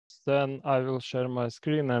then I will share my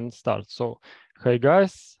screen and start. So, hey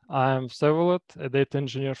guys, I'm Vsevolod, a data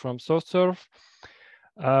engineer from SoftServe.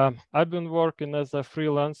 I've been working as a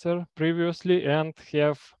freelancer previously and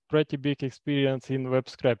have pretty big experience in web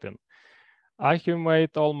scraping. I have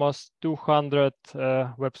made almost 200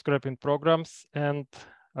 web scraping programs, and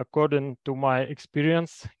according to my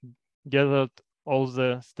experience, gathered all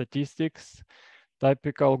the statistics,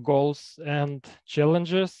 typical goals and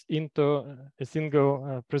challenges into a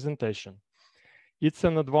single presentation. It's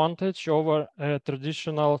an advantage over a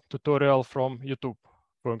traditional tutorial from YouTube,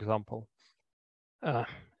 for example.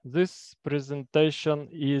 This presentation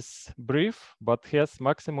is brief, but has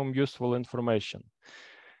maximum useful information.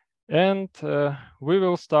 And we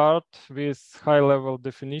will start with high-level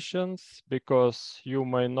definitions because you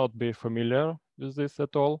may not be familiar with this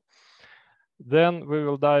at all. Then we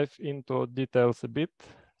will dive into details a bit.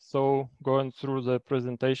 So going through the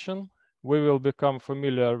presentation, we will become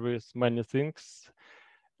familiar with many things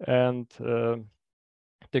and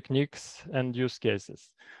techniques and use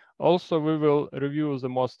cases. Also, we will review the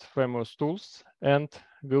most famous tools and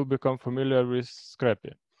will become familiar with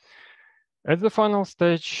Scrapy. At the final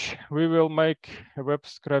stage, we will make a web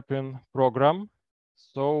scraping program.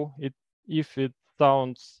 So if it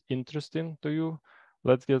sounds interesting to you,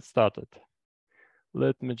 let's get started.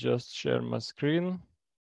 Let me just share my screen.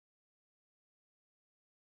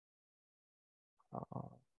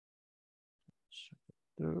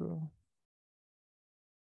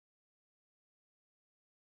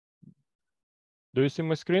 Do you see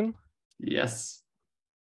my screen? Yes.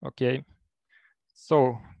 Okay.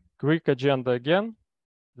 So quick agenda again.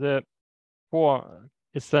 The 4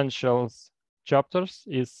 essentials chapters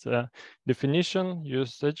is definition,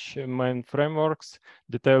 usage, main frameworks,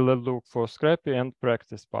 detailed look for Scrapy, and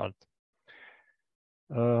practice part.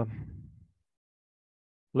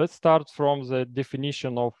 Let's start from the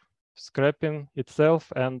definition of scraping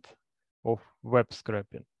itself and of web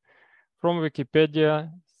scraping. From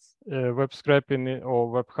Wikipedia, web scraping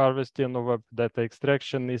or web harvesting or web data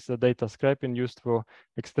extraction is a data scraping used for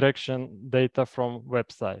extraction data from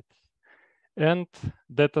websites. And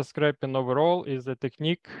data scraping overall is a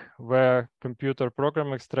technique where computer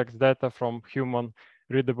program extracts data from human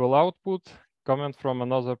readable output coming from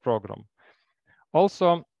another program.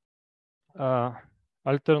 Also,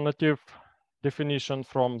 alternative definition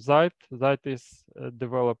from Zeit. Zeit is a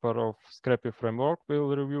developer of Scrapy framework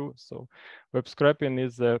we'll review. So web scraping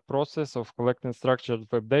is a process of collecting structured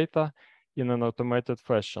web data in an automated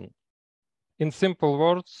fashion. In simple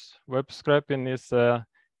words, web scraping is a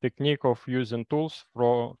technique of using tools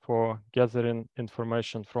for gathering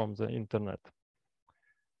information from the internet.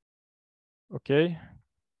 Okay,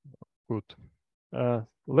 good.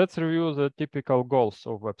 Let's review the typical goals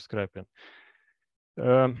of web scraping.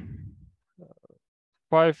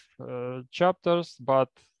 5 chapters, but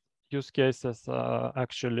use cases are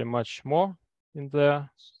actually much more in there.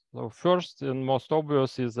 So first and most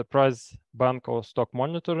obvious is the price bank or stock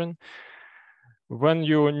monitoring. When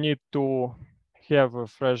you need to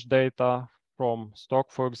have fresh data from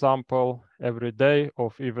stock, for example, every day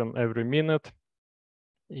or even every minute,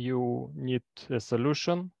 you need a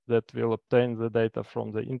solution that will obtain the data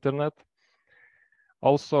from the internet.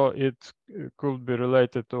 Also, it could be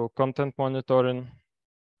related to content monitoring.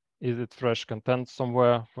 Is it fresh content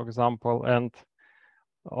somewhere, for example? And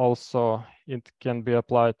also it can be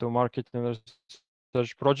applied to marketing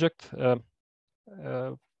research project.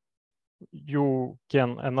 You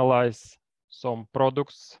can analyze some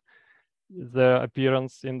products, their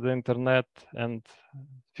appearance in the internet and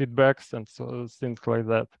feedbacks and so things like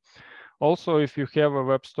that. Also, if you have a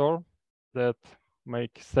web store that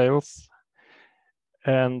makes sales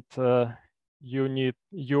and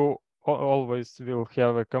you always will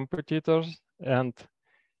have a competitors and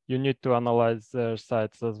you need to analyze their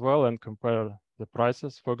sites as well and compare the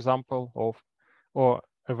prices, for example, or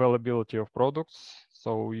availability of products,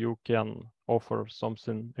 so you can offer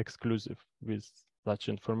something exclusive with such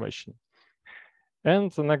information.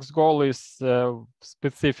 And the next goal is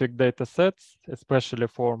specific data sets, especially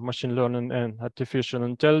for machine learning and artificial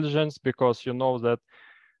intelligence, because you know that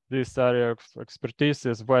this area of expertise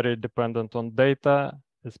is very dependent on data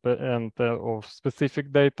and of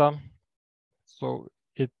specific data. So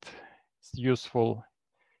it's useful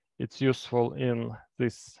in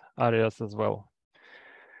these areas as well.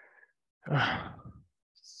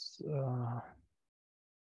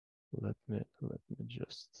 Let me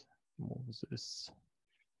just move this.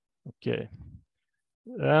 Okay.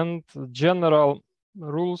 And general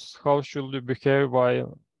rules, how should you behave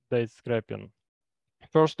while data scraping?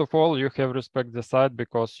 First of all, you have respect the site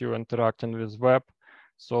because you're interacting with web.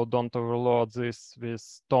 So don't overload this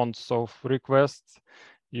with tons of requests.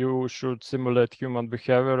 You should simulate human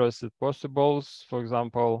behavior as it possible. For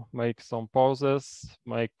example, make some pauses,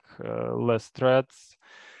 make less threads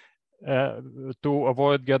to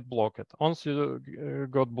avoid get blocked. Once you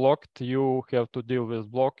got blocked, you have to deal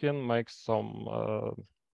with blocking, make some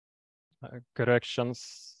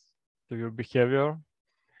corrections to your behavior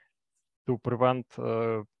to prevent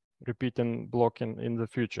repeating blocking in the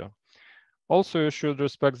future. Also, you should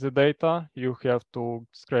respect the data. You have to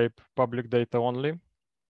scrape public data only.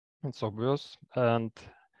 It's obvious. And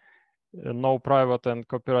no private and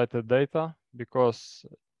copyrighted data, because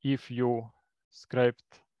if you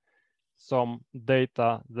scraped some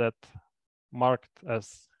data that marked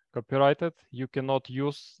as copyrighted, you cannot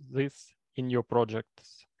use this in your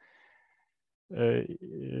projects.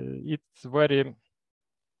 It's very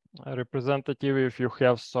representative if you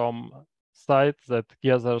have some site that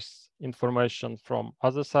gathers information from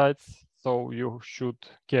other sites, so you should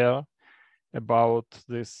care about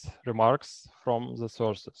these remarks from the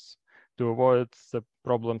sources to avoid the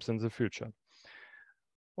problems in the future.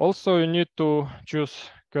 Also, you need to choose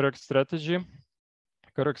correct strategy.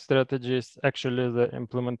 Correct strategy is actually the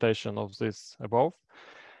implementation of this above.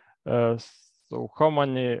 So how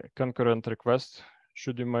many concurrent requests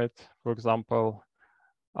should you make? For example,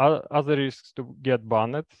 are there risks to get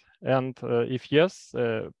banned? And if yes,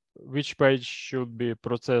 which page should be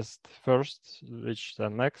processed first, which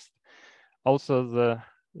then next? Also, the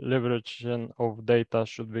leveraging of data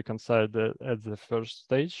should be considered at the first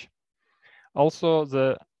stage. Also,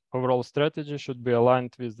 the overall strategy should be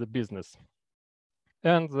aligned with the business.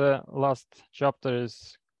 And the last chapter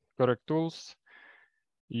is correct tools.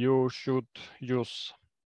 You should use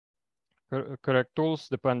correct tools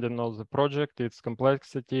depending on the project, its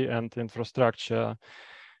complexity and infrastructure.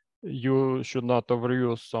 You should not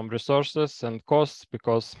overuse some resources and costs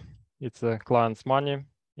because it's a client's money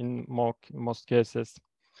in most cases.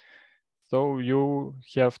 So you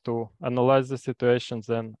have to analyze the situations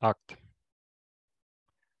and act.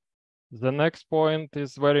 The next point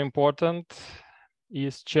is very important,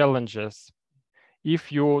 is challenges.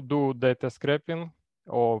 If you do data scraping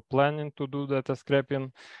or planning to do data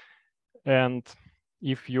scraping, and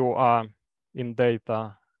if you are in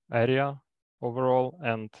data area overall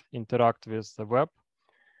and interact with the web,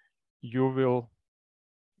 you will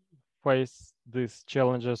face these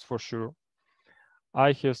challenges for sure.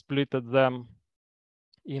 I have split them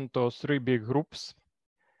into 3 big groups,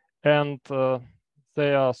 and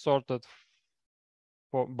they are sorted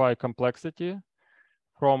by complexity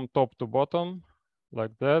from top to bottom,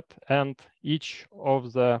 like that. And each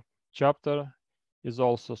of the chapter is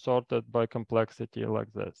also sorted by complexity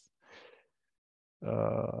like this.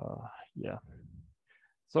 Yeah.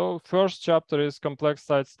 So first chapter is complex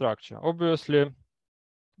site structure. Obviously,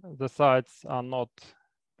 the sites are not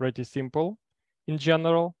pretty simple in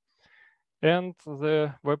general, and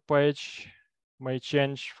the web page may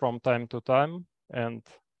change from time to time. And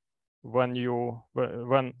when your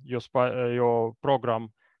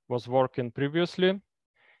program was working previously,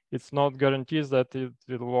 it's not guaranteed that it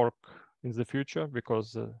will work in the future,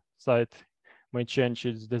 because the site may change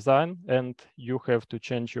its design and you have to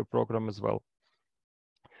change your program as well.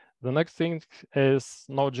 The next thing is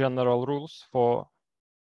no general rules for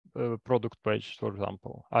product page, for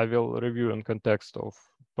example. I will review in context of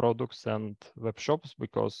products and web shops,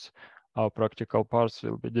 because our practical parts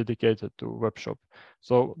will be dedicated to web shop.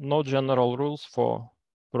 So no general rules for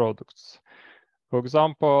products. For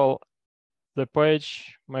example, the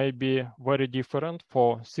page may be very different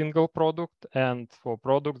for single product and for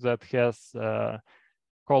product that has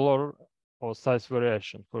color or size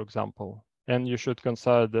variation, for example. And you should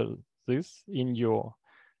consider this in your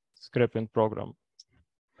scraping program.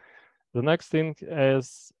 The next thing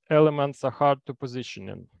is elements are hard to position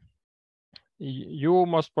in. You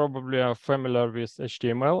most probably are familiar with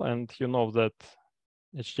HTML, and you know that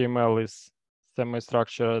HTML is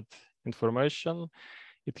semi-structured information.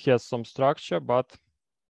 It has some structure, but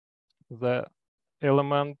the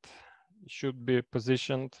element should be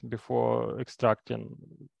positioned before extracting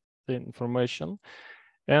the information.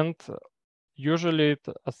 And usually it's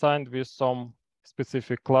assigned with some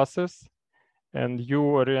specific classes, and you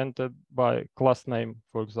oriented by class name,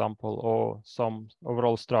 for example, or some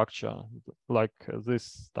overall structure, like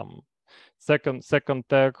this second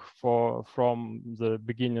tag from the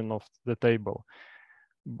beginning of the table.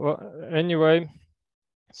 But anyway,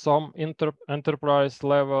 some enterprise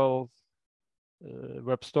level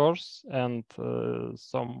web stores and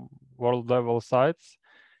some world level sites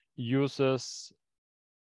uses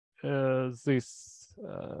this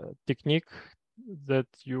technique that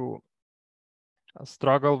you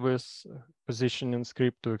struggle with positioning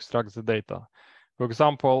script to extract the data. For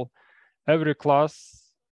example, every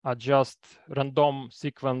class adjusts random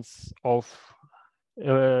sequence of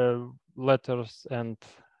letters and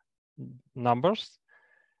numbers,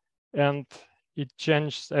 and it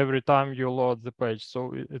changes every time you load the page.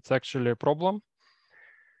 So it's actually a problem.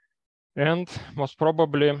 And most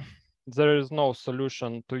probably there is no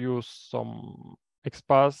solution to use some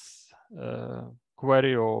XPath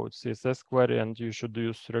query or CSS query, and you should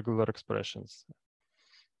use regular expressions.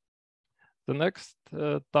 The next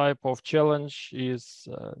type of challenge is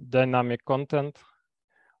dynamic content.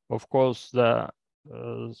 Of course, the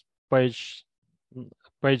pages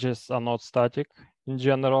are not static in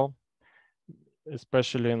general,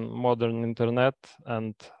 especially in modern internet,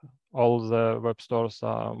 and all the web stores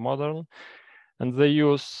are modern. And they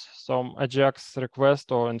use some AJAX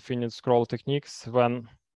request or infinite scroll techniques when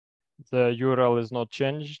the URL is not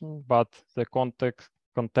changing, but the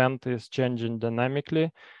content is changing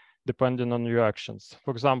dynamically depending on your actions.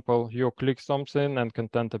 For example, you click something and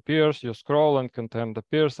content appears, you scroll and content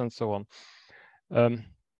appears, and so on.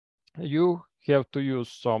 You have to use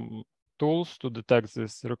some tools to detect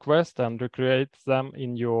this request and recreate them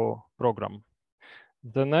in your program.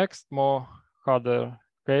 The next more harder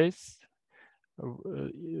case,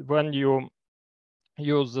 when you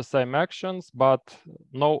use the same actions, but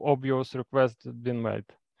no obvious request has been made.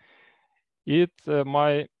 It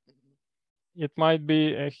might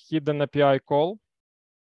be a hidden API call.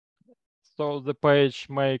 So the page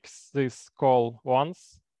makes this call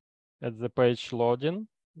once at the page loading,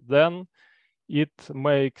 then it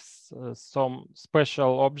makes some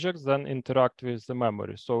special objects, then interact with the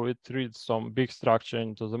memory. So it reads some big structure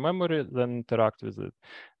into the memory, then interact with it.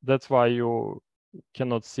 That's why you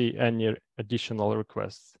cannot see any additional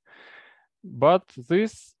requests. But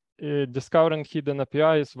this discovering hidden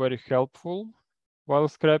API is very helpful while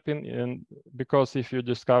scraping, and because if you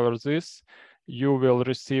discover this, you will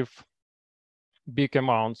receive big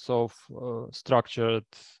amounts of structured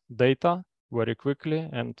data very quickly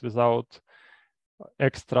and without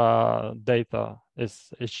extra data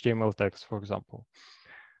as HTML text, for example.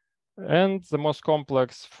 And the most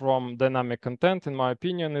complex from dynamic content, in my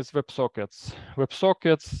opinion, is WebSockets.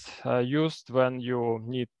 WebSockets are used when you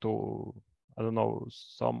need to, I don't know,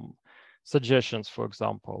 some suggestions, for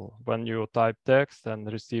example, when you type text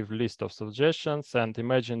and receive list of suggestions, and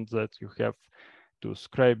imagine that you have to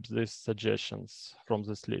scrape these suggestions from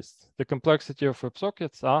this list. The complexity of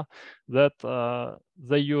WebSockets are that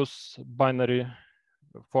they use binary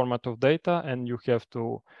format of data, and you have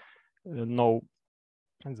to know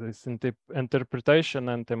this interpretation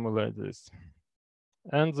and emulate this.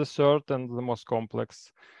 And the third and the most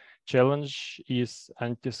complex challenge is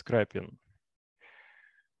anti-scraping.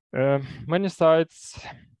 Many sites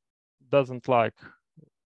doesn't like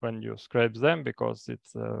when you scrape them because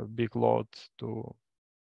it's a big load to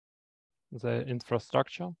the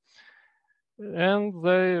infrastructure, and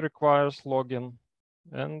they requires login,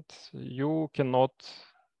 and you cannot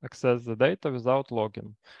access the data without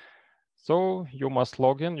login. So you must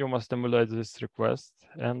log in, you must emulate this request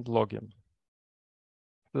and log in.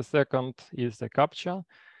 The second is a CAPTCHA,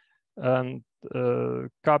 and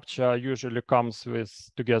CAPTCHA usually comes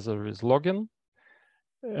together with login,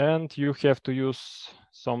 and you have to use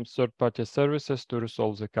some third-party services to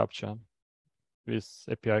resolve the CAPTCHA with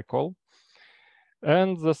API call.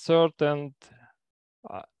 And the third and,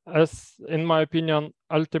 as in my opinion,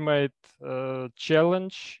 ultimate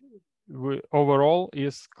challenge overall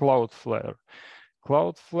is Cloudflare.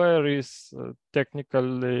 Cloudflare is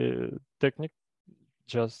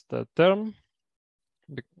just a term.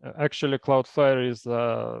 Actually, Cloudflare is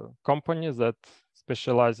a company that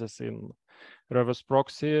specializes in reverse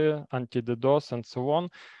proxy, anti-DDoS, and so on.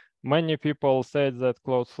 Many people say that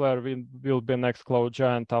Cloudflare will be next cloud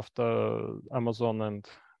giant after Amazon and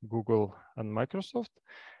Google and Microsoft.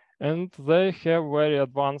 And they have very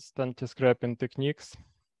advanced anti-scraping techniques.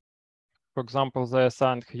 For example, they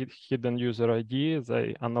assign hidden user ID,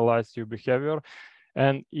 they analyze your behavior,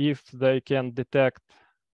 and if they can detect,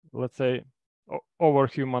 let's say,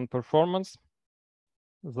 overhuman performance,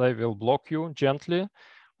 they will block you gently,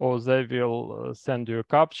 or they will send you a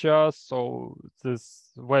CAPTCHA. So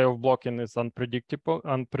this way of blocking is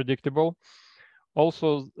unpredictable.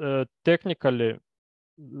 Also, technically,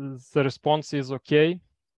 the response is okay,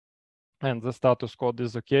 and the status code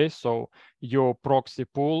is okay. So your proxy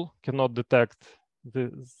pool cannot detect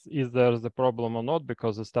is there the problem or not,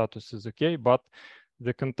 because the status is okay, but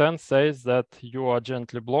the content says that you are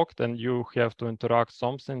gently blocked and you have to interact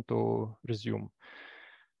something to resume.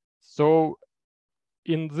 So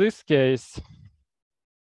in this case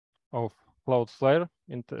of Cloudflare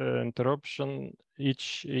interruption.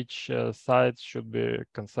 Each site should be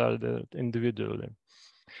considered individually.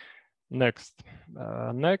 Next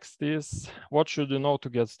is what should you know to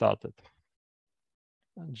get started.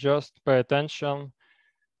 Just pay attention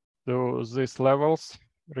to these levels.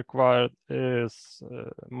 Required is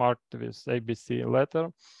marked with ABC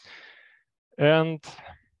letter, and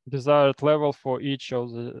desired level for each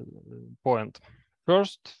of the point.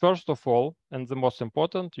 First of all, and the most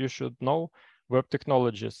important, you should know web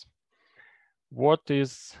technologies. What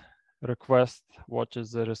is request? What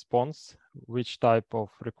is the response? Which type of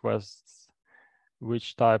requests?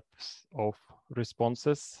 Which types of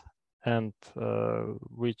responses? And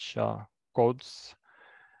which are codes?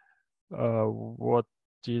 What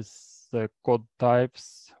is the code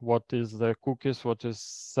types? What is the cookies? What is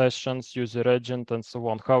sessions, user agent, and so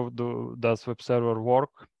on? How does web server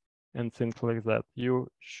work? And things like that. You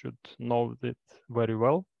should know it very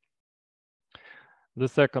well. The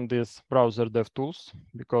second is browser dev tools,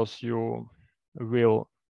 because you will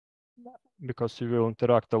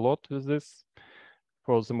interact a lot with this.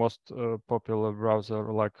 For the most popular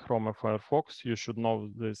browser like Chrome or Firefox, you should know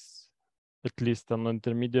this at least on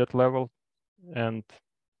intermediate level, and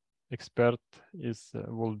expert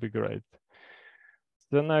will be great.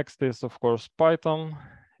 The next is, of course, Python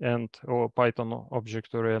or Python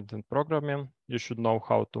object-oriented programming. You should know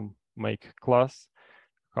how to make class,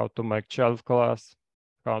 how to make child class,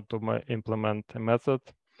 how to implement a method.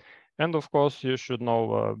 And of course, you should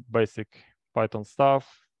know basic Python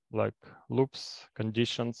stuff like loops,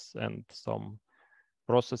 conditions, and some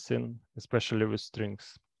processing, especially with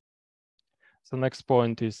strings. The next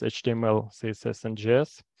point is HTML, CSS, and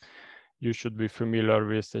JS. You should be familiar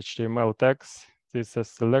with HTML tags, CSS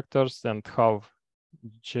selectors, and how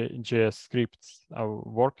JS scripts are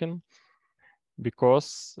working,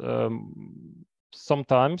 because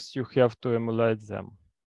sometimes you have to emulate them.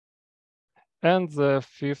 And the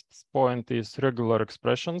fifth point is regular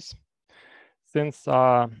expressions. Since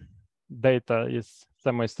data is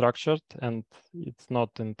semi-structured and it's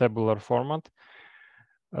not in tabular format,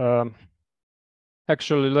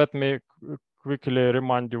 actually, let me quickly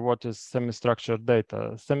remind you what is semi-structured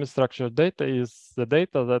data. Semi-structured data is the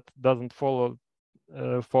data that doesn't follow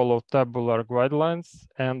tabular guidelines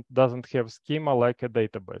and doesn't have schema like a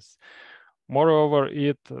database. Moreover,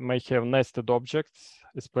 it may have nested objects,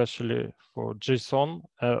 especially for JSON,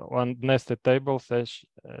 and nested tables as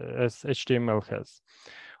HTML has.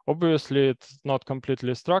 Obviously, it's not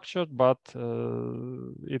completely structured, but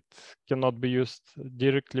it cannot be used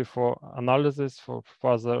directly for analysis for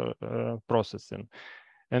further processing.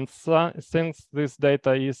 And since this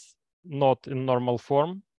data is not in normal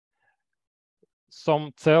form,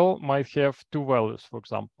 some cell might have two values, for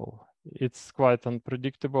example. It's quite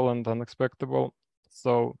unpredictable and unexpected,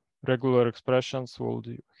 so regular expressions will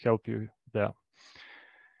help you there.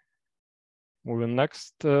 Moving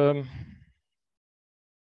next. The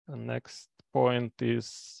next point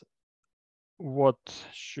is what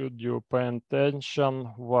should you pay attention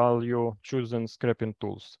while you're choosing scraping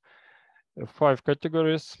tools. 5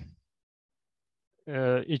 categories.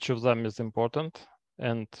 Each of them is important.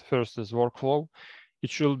 And first is workflow. It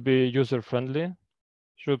should be user-friendly,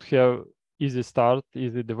 should have easy start,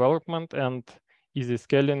 easy development, and easy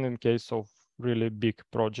scaling in case of really big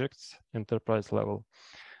projects, enterprise level.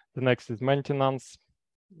 The next is maintenance.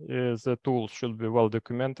 The tool should be well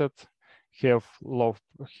documented, have low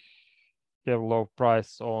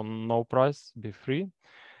price or no price, be free.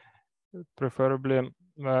 Preferably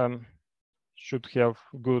should have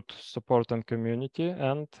good support and community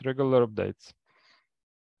and regular updates.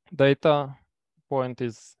 Data point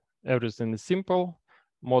is everything is simple.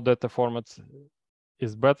 More data formats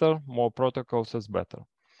is better, more protocols is better.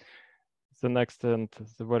 The next and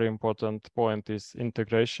the very important point is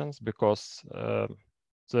integrations, because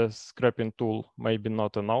the scraping tool may be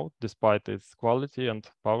not a node despite its quality and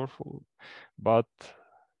powerful, but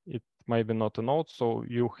it may be not a node, so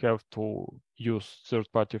you have to use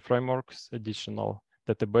third-party frameworks, additional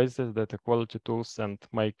databases, data quality tools, and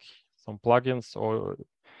make some plugins or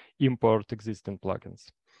import existing plugins.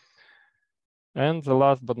 And the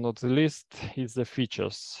last but not the least is the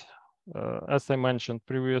features. As I mentioned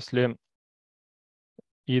previously,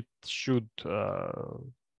 it should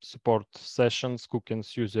support sessions,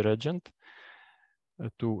 cookies, user agent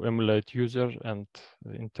to emulate user and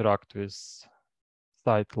interact with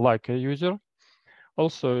site like a user.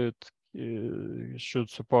 Also, it should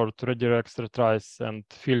support redirects, retries, and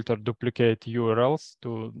filter duplicate URLs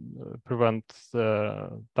to prevent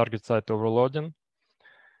target site overloading.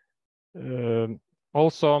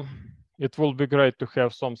 Also, it will be great to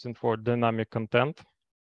have something for dynamic content.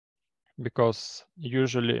 because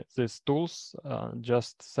usually these tools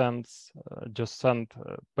just send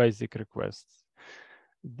basic requests.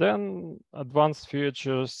 Then advanced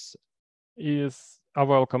features are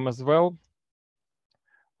welcome as well.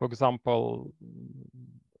 For example,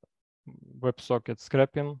 WebSocket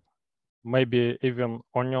scraping, maybe even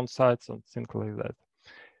onion sites and things like that.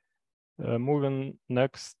 Moving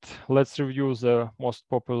next, let's review the most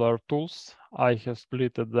popular tools. I have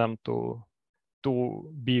split them to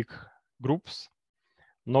two big groups: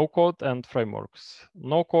 no-code and frameworks.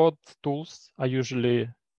 No-code tools are usually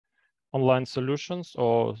online solutions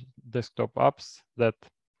or desktop apps that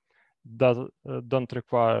don't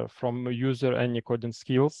require from a user any coding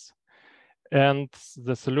skills. And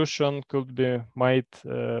the solution could be made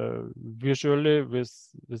visually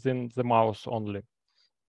within the mouse only.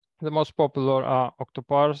 The most popular are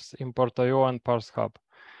Octoparse, Import.io, and ParseHub.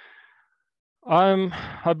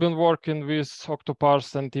 I've been working with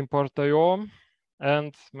Octoparse and Import.io,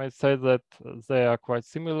 and might say that they are quite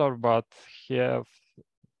similar, but have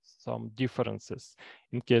some differences.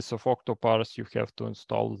 In case of Octoparse, you have to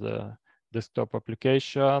install the desktop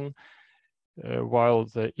application, while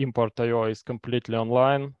the Import.io is completely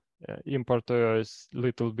online. Import.io is a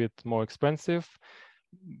little bit more expensive,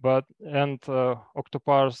 and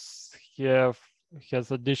Octoparse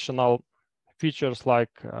has additional features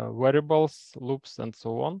like variables, loops, and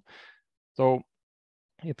so on. So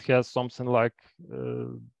it has something like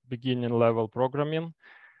beginning level programming.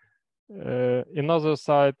 Another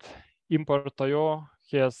side, Import.io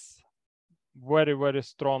has very, very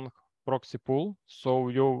strong proxy pool, so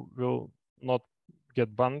you will not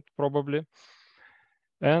get banned probably.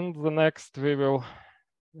 And the next we will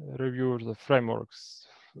review the frameworks.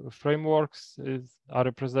 Frameworks are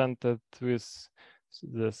represented with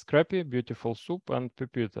the Scrapy, Beautiful Soup, and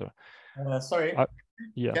Python. Sorry.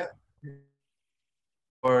 Yeah.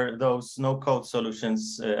 For those no-code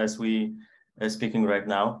solutions, as we are speaking right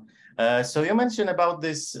now. So you mentioned about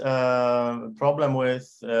this problem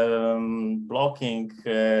with blocking,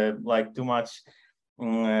 like too much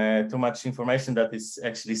information that is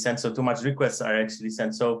actually sent. So too much requests are actually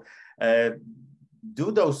sent. So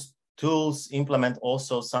do those tools implement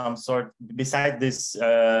also some sort, beside this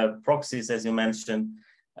proxies, as you mentioned,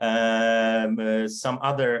 some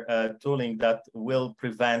other tooling that will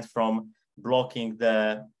prevent from blocking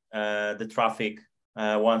the traffic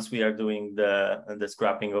once we are doing the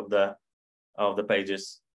scrapping of the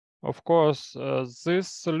pages? Of course, this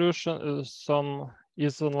solution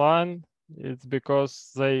is online. It's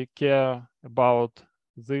because they care about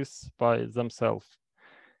this by themselves.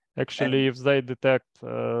 Actually, if they detect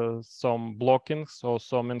some blockings or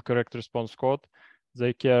some incorrect response code,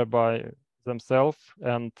 they care by themselves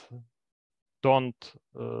and don't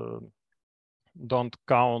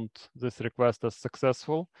count this request as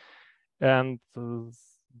successful, and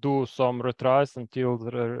do some retries until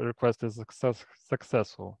the request is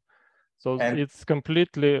successful. So it's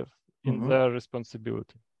completely in their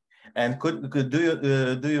responsibility. And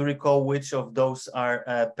do you recall which of those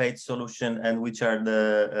are paid solution and which are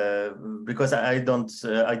the because I didn't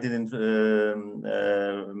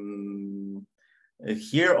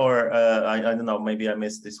hear, or I don't know, maybe I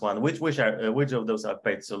missed this one. Which of those are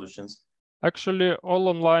paid solutions? Actually, all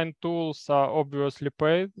online tools are obviously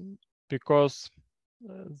paid because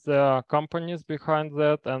there are companies behind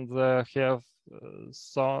that and they have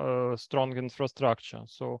strong infrastructure.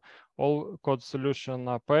 So all code solutions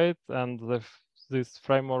are paid and these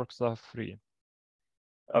frameworks are free.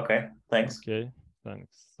 Okay, thanks. Okay,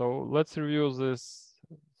 thanks. So let's review these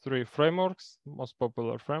three frameworks, most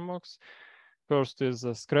popular frameworks. First is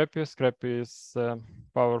Scrapy. Scrapy is a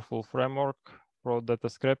powerful framework for data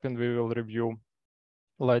scraping. We will review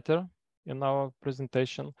later in our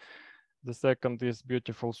presentation. The second is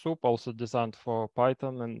Beautiful Soup, also designed for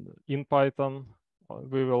Python, and in Python.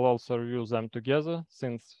 We will also review them together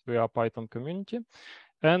since we are Python community.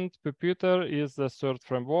 And Python is the third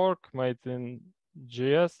framework made in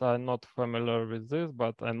JS. I'm not familiar with this,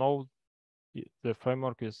 but I know the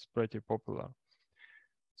framework is pretty popular.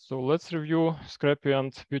 So let's review Scrapy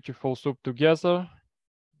and Beautiful Soup together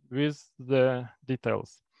with the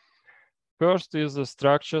details. First is the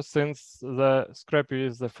structure. Since the Scrapy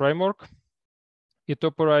is the framework, it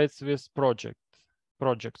operates with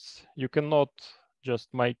projects. You cannot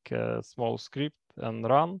just make a small script and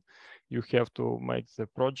run. You have to make the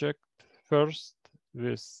project first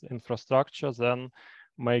with infrastructure, then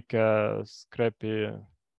make a Scrapy,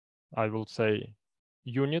 I will say,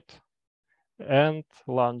 unit, and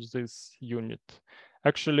launch this unit.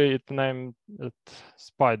 Actually, it named it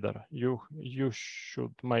Spider. You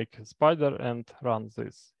should make a Spider and run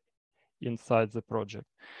this inside the project.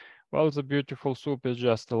 Well, the beautiful soup is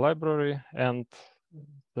just a library, and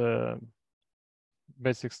the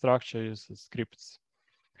basic structure is scripts.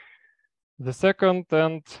 The second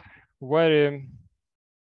and very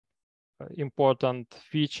important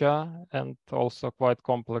feature, and also quite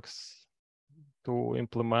complex to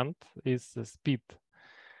implement, is the speed.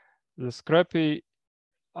 The Scrapy,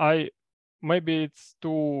 maybe it's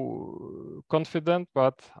too confident,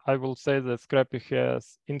 but I will say that Scrapy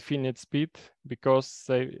has infinite speed because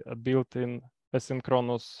they are built in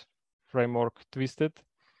asynchronous framework Twisted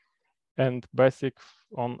and basic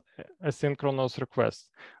on asynchronous request.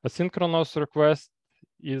 Asynchronous request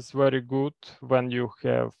is very good when you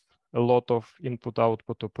have a lot of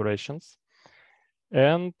input-output operations,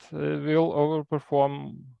 and will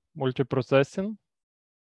overperform multiprocessing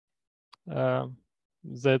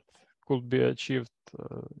that could be achieved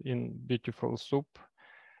in Beautiful Soup.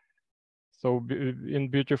 So in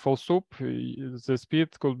Beautiful Soup, the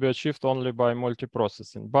speed could be achieved only by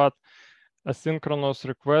multiprocessing, but asynchronous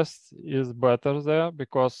request is better there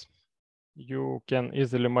because you can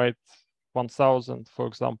easily make 1,000, for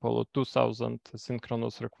example, or 2,000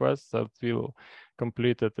 asynchronous requests that will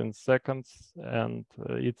complete it in seconds, and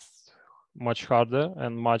it's much harder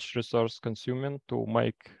and much resource consuming to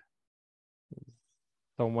make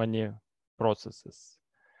so many processes.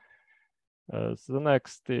 So the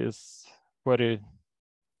next is very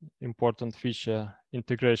important feature,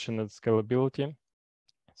 integration and scalability.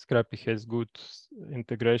 Scrapy has good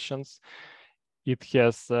integrations. It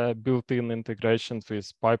has built-in integrations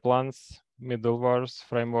with pipelines, middlewares,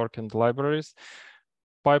 framework, and libraries.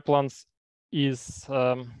 Pipelines is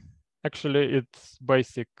actually it's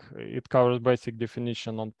basic. It covers basic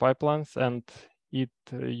definition on pipelines, and it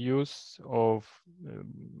use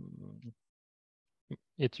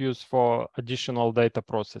for additional data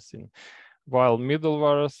processing, while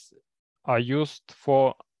middlewares are used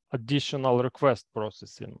for additional request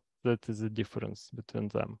processing. That is the difference between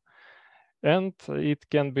them. And it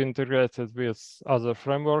can be integrated with other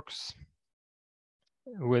frameworks,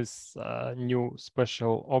 with new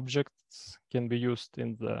special objects can be used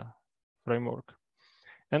in the framework.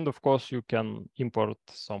 And of course, you can import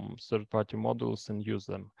some third-party modules and use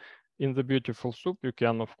them. In the Beautiful Soup, you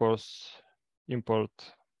can, of course, import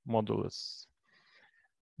modules.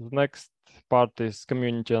 The next part is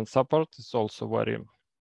community and support. It's also very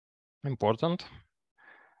important.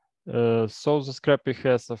 So the Scrapy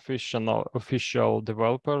has official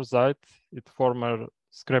developer site. It's former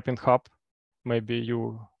Scraping Hub. Maybe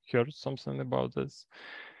you heard something about this.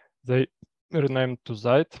 They renamed to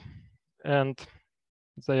Site, and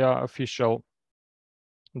they are official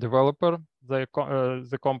developer.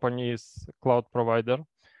 The company is cloud provider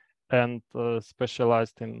and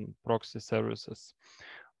specialized in proxy services.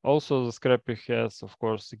 Also, the Scrapy has, of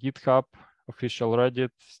course, GitHub, official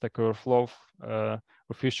Reddit, Stack Overflow,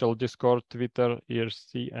 official Discord, Twitter,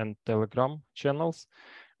 ERC, and Telegram channels,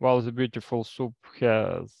 while the Beautiful Soup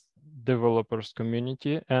has developers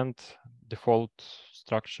community and default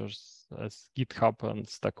structures as GitHub and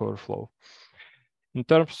Stack Overflow. In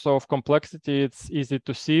terms of complexity, it's easy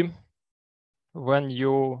to see when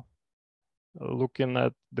you looking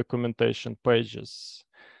at documentation pages.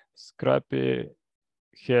 Scrapy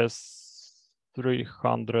has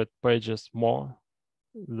 300 pages more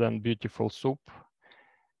than Beautiful Soup.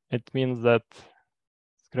 It means that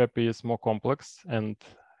Scrapy is more complex and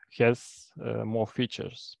has more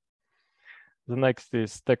features. The next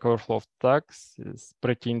is Stack Overflow tags. It's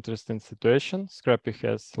pretty interesting situation. Scrapy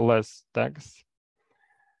has less tags.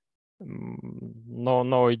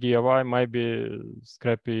 No idea why. Maybe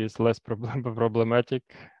Scrapy is less problematic,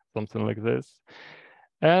 something like this.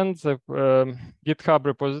 And the GitHub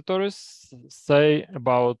repositories say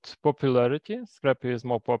about popularity. Scrapy is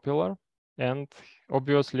more popular and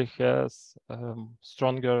obviously has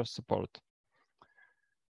stronger support.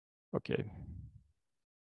 Okay.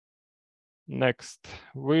 Next,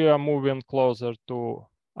 we are moving closer to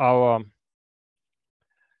our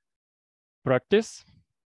practice.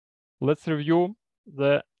 Let's review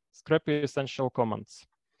the Scrapy essential commands.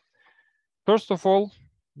 First of all,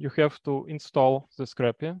 you have to install the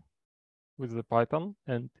Scrapy with the Python,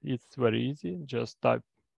 and it's very easy. Just type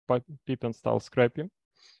pip install Scrapy.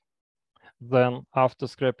 Then after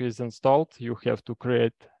Scrapy is installed, you have to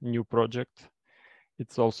create new project.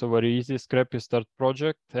 It's also very easy. Scrapy start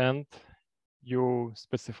project, and you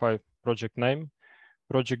specify project name.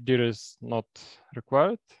 Project dir is not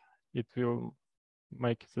required. It will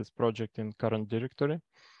make this project in current directory.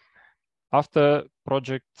 After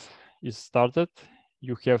project is started,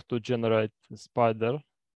 you have to generate a spider.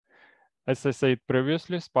 As I said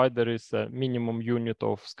previously, spider is a minimum unit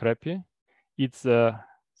of Scrapy. It's a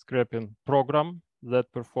scraping program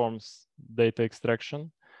that performs data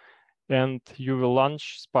extraction, and you will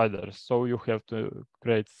launch Spider. So you have to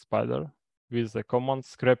create Spider with the command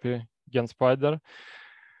scrapy gen Spider.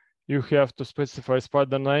 You have to specify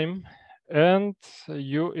Spider name, and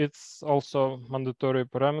it's also mandatory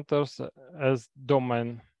parameters as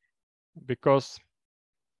domain, because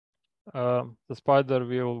the Spider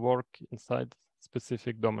will work inside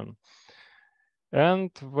specific domain.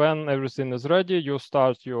 And when everything is ready, you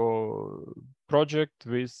start your project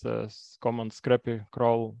with command scrapy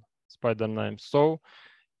crawl Spider name. So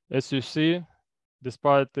as you see,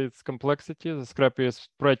 despite its complexity, the Scrapy is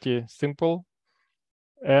pretty simple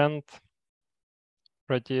and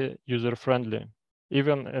pretty user-friendly,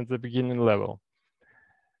 even at the beginning level.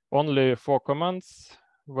 Only 4 commands.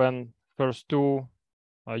 When first 2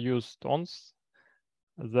 are used once,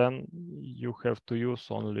 then you have to use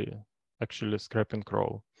only actually scrapy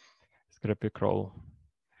crawl.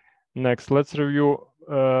 Next, let's review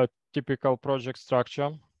typical project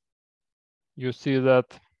structure. You see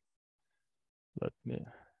that,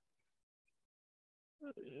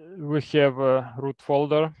 we have a root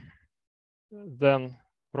folder, then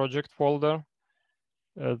project folder,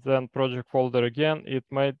 then project folder again. It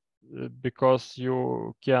might, because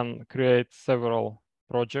you can create several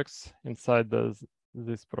projects inside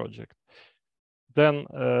this project. Then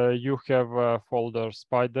you have folder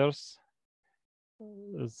spiders.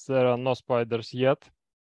 There are no spiders yet.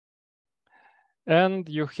 And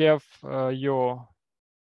you have your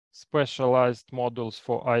specialized modules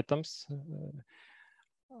for items.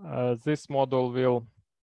 This module will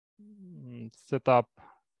set up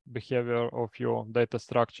behavior of your data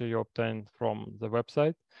structure you obtained from the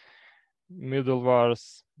website.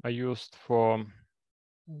 Middlewares are used for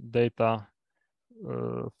data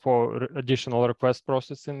for additional request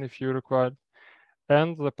processing if you require,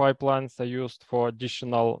 and the pipelines are used for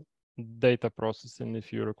additional data processing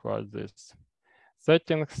if you require this.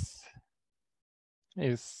 Settings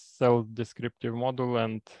is self-descriptive module,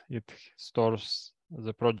 and it stores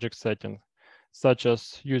the project settings, such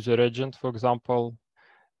as user agent, for example,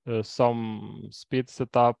 some speed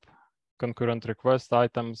setup, concurrent request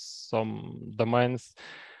items, some domains,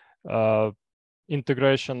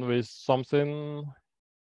 integration with something,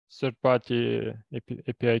 third-party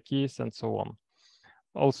API keys, and so on.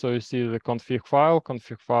 Also, you see the config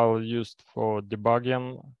file used for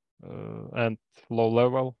debugging and low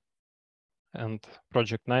level, and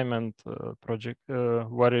project name and project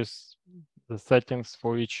where is the settings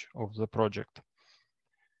for each of the project.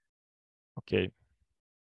 Okay.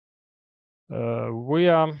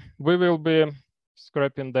 We will be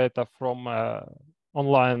scraping data from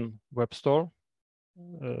online web store,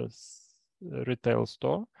 retail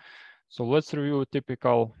store. So let's review a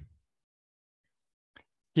typical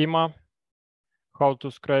schema, how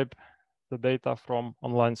to scrape the data from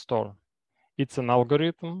online store. It's an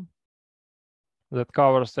algorithm that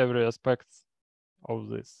covers every aspect of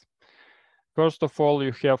this. First of all,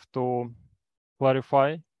 you have to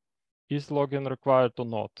clarify, is login required or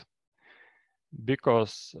not?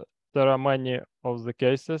 Because there are many of the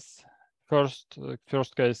cases. First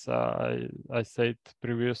case, I said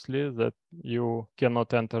previously that you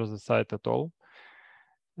cannot enter the site at all.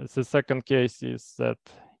 The second case is that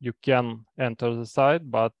you can enter the site,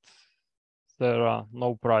 but there are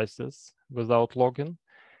no prices without login.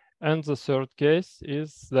 And the third case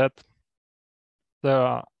is that there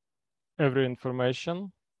are every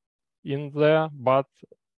information in there, but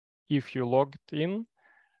if you logged in,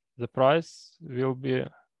 the price will be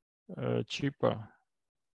cheaper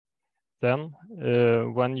than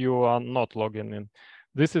when you are not logging in.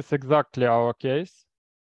 This is exactly our case.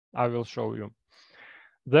 I will show you.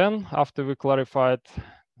 Then, after we clarified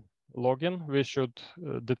login, we should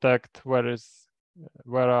detect where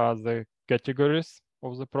are the categories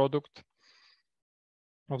of the products,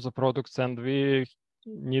 and we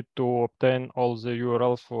need to obtain all the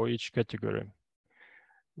URLs for each category.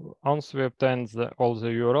 Once we obtain all the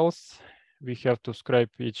URLs, we have to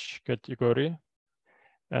scrape each category.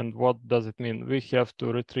 And what does it mean? We have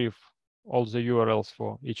to retrieve all the URLs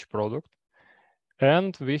for each product,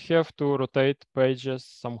 and we have to rotate pages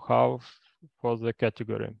somehow for the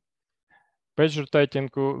category. Page rotating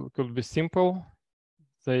could be simple.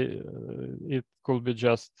 It could be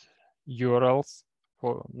just URLs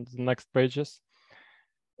for the next pages.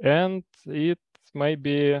 And it may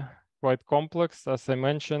be quite complex, as I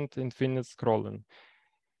mentioned, infinite scrolling.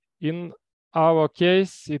 In our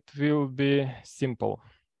case, it will be simple.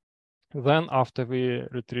 Then, after we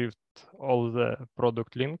retrieved all the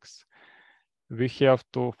product links, we have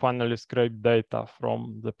to finally scrape data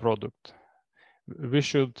from the product. we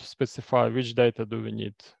should specify which data do we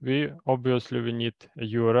need. We need a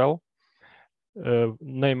URL,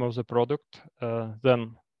 name of the product,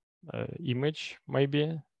 then image,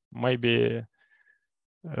 maybe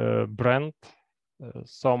brand,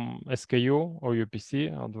 some SKU or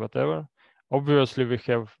UPC or whatever. Obviously, we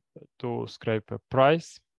have to scrape a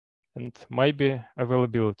price and maybe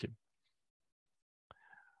availability.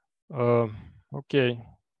 Okay,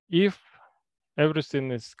 if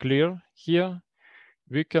everything is clear here,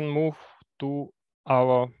 we can move to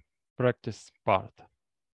our practice part.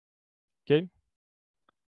 Okay.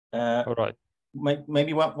 All right.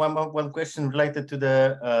 Maybe one question related to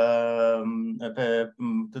the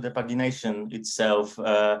pagination itself.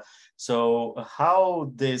 So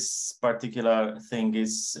how this particular thing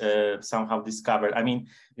is somehow discovered? I mean,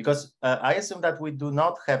 because I assume that we do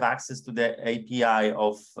not have access to the API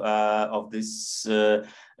of this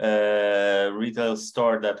retail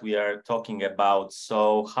store that we are talking about.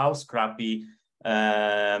 So how Scrapy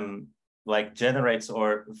like generates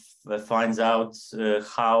or finds out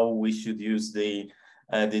how we should use the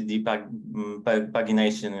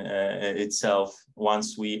pagination itself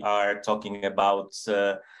once we are talking about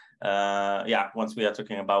once we are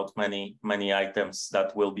talking about many items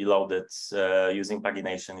that will be loaded using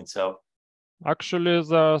pagination itself. Actually,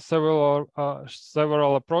 there are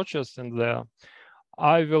several approaches in there.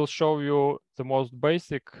 I will show you the most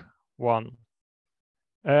basic one,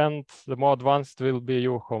 and the more advanced will be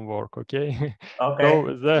your homework. Okay. Okay.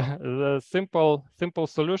 So the simple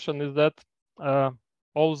solution is that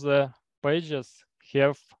all the pages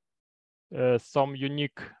have some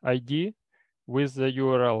unique ID with the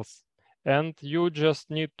URLs, and you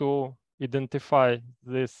just need to identify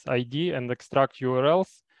this ID and extract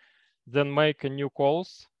URLs, then make a new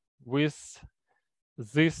calls with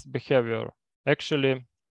this behavior. Actually,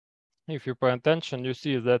 if you pay attention, you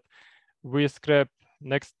see that we scrape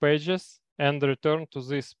next pages and return to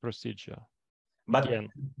this procedure. But again,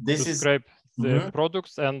 this to is scrape the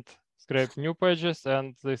products and scrape new pages,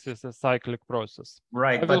 and this is a cyclic process.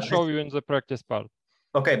 Right. I will show you in the practice part.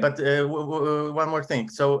 Okay, but one more thing.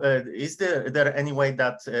 So is there any way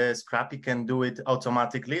that Scrapy can do it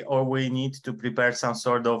automatically, or we need to prepare some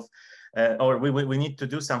sort of or we need to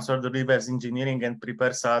do some sort of reverse engineering and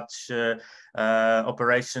prepare such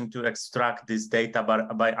operation to extract this data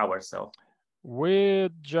by ourselves? We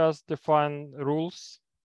just define rules,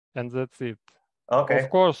 and that's it. Okay. Of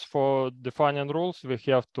course, for defining rules, we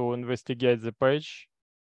have to investigate the page.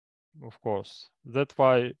 Of course, that's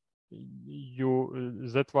why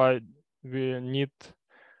we need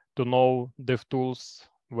to know DevTools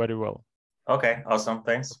very well. Okay, awesome,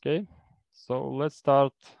 thanks. Okay, so let's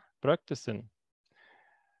start practicing.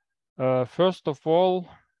 First of all,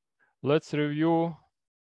 let's review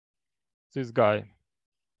this guy.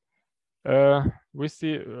 We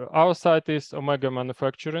see our site is Omega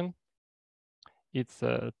Manufacturing. It's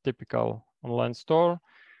a typical online store.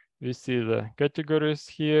 We see the categories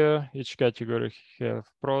here. Each category have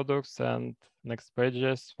products and next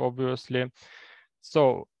pages, obviously.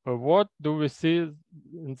 So what do we see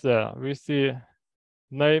in there? We see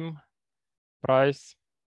name, price,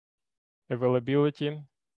 availability,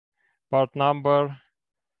 part number,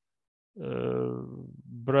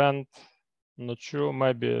 brand, not sure,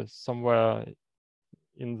 maybe somewhere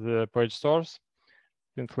in the page source,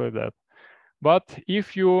 things like that. But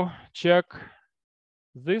if you check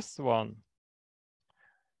this one,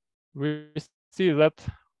 we see that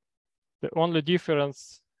the only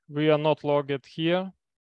difference, we are not logged here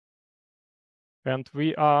and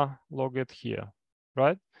we are logged here,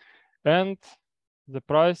 right? And the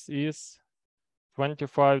price is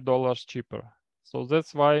 $25 cheaper. So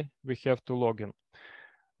that's why we have to log in.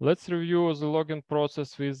 Let's review the login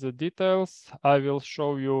process with the details. I will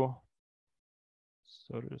show you,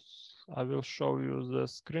 the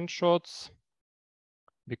screenshots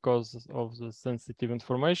because of the sensitive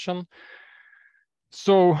information.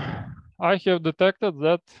 So I have detected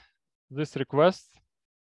that this request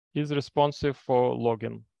is responsive for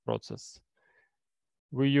login process.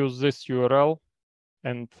 We use this URL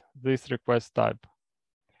and this request type.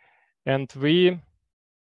 And we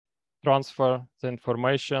transfer the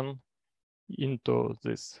information into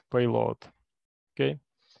this payload, okay?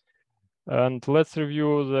 And let's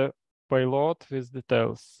review the payload with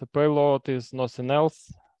details. The payload is nothing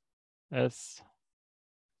else as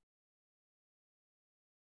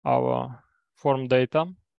our form data.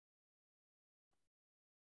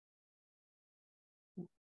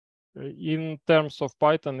 In terms of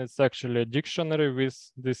Python, it's actually a dictionary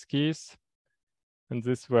with these keys and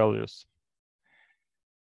these values.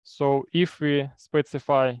 So if we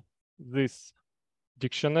specify this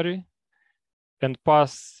dictionary and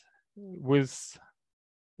pass with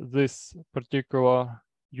this particular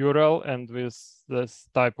URL and with this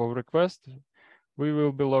type of request, we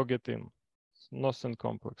will be logged in. Nothing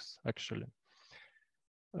complex, actually.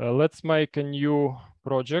 Let's make a new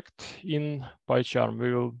project in PyCharm.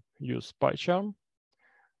 We will use PyCharm.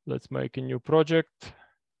 Let's make a new project,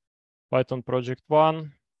 Python project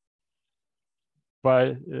 1,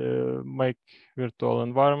 make virtual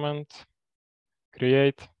environment,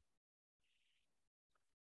 create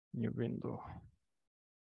new window.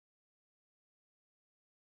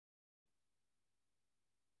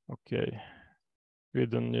 Okay, we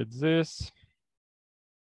don't need this.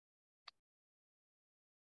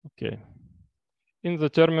 Okay, in the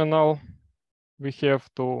terminal, we have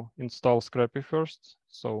to install Scrapy first.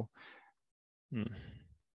 So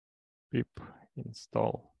pip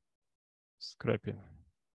install Scrapy.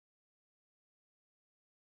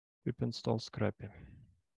 Pip install Scrapy.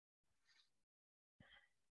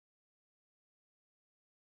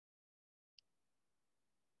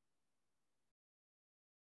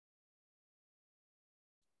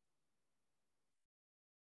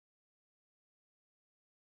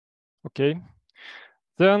 Okay,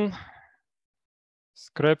 then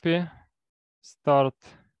Scrapy start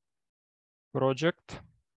project.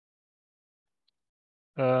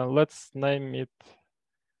 Let's name it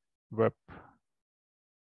web.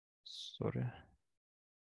 Sorry.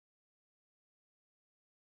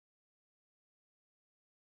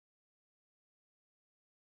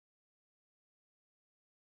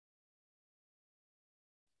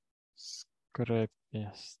 Scrapy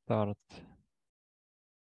start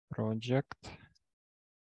project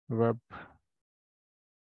web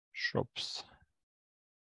shops.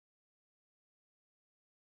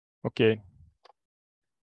 Okay,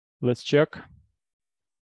 let's check.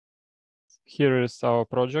 Here is our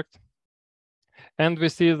project. And we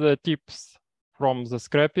see the tips from the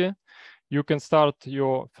Scrapy. You can start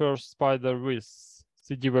your first spider with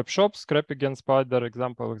CD web shop, Scrapy again spider,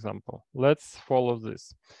 example. Let's follow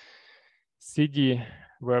this. CD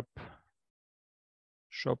web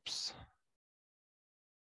shops,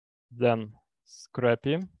 then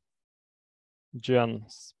Scrapy, gen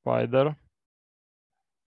spider,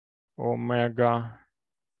 omega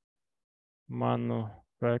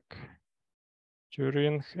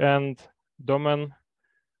manufacturing, and domain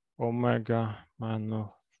omega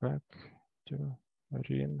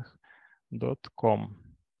manufacturing.com.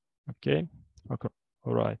 Okay,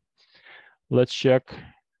 all right. Let's check.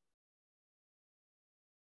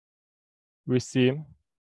 We see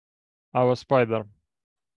our spider.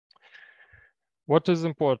 What is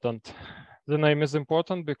important? The name is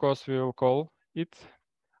important because we will call it.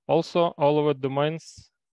 Also, all of the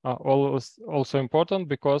domains are also important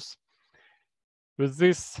because with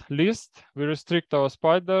this list, we restrict our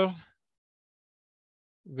spider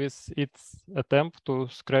with its attempt to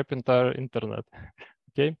scrape entire internet.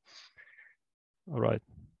 Okay, all right.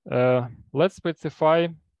 Let's specify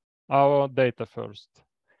our data first.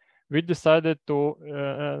 We decided to,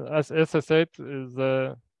 as I said,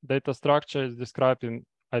 the data structure is described in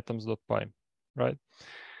items.py, right?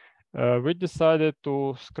 We decided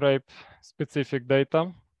to scrape specific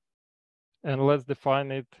data, and let's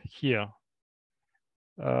define it here.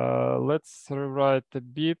 Let's rewrite a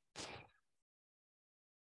bit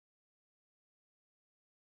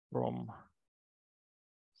from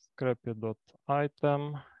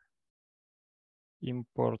scrapy.item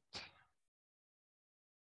import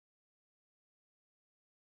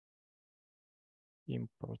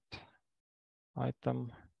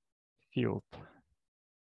item field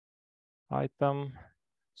item.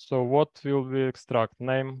 So what will we extract?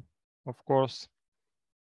 Name, of course,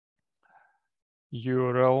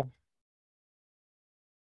 URL,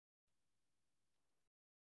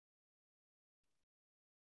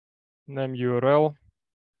 name URL,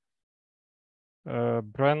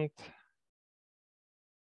 brand,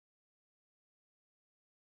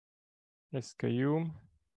 SKU,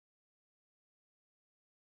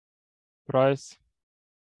 price,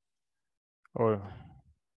 or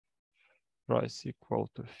price equal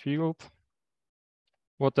to field.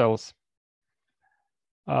 What else?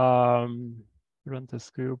 Brand,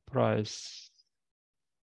 SKU, price.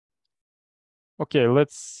 Okay,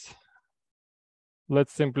 let's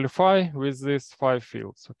simplify with these 5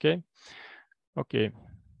 fields. Okay.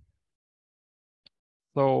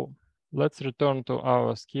 So let's return to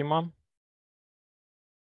our schema.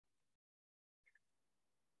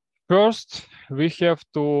 First, we have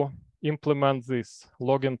to implement this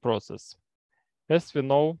login process. As we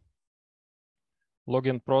know,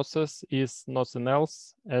 login process is nothing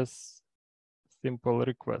else as simple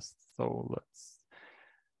request. So let's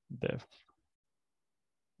def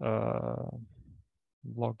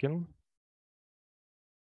login.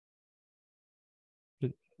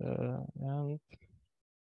 And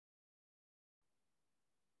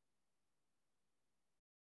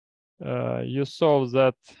you saw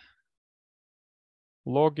that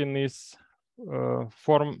login is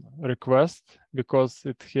form request because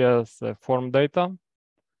it has form data.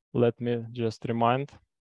 Let me just remind.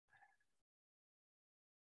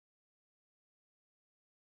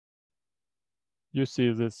 You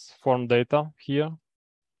see this form data here.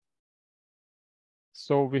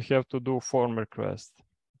 So we have to do form request,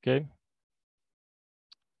 okay?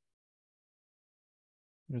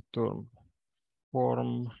 Return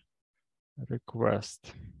form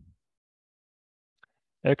request.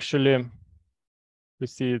 Actually, we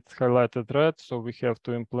see it's highlighted red, so we have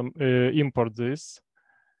to import this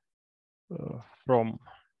from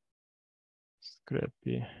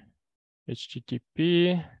Scrapy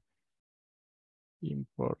HTTP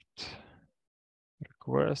import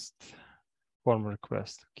request form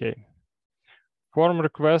request. Okay. Form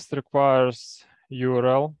request requires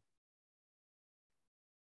URL.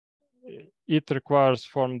 It requires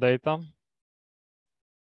form data.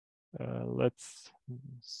 Let's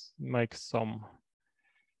make some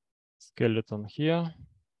skeleton here.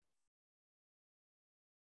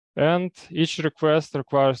 And each request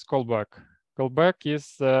requires callback. Callback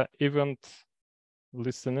is event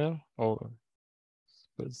listener or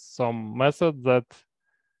some method that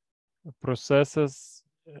processes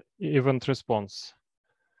event response.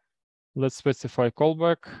 Let's specify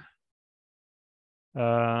callback.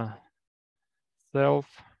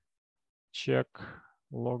 Self check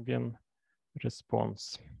login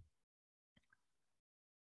response.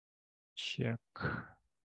 Check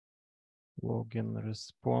login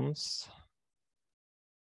response.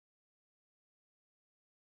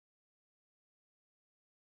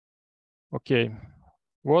 Okay,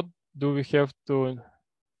 what do we have to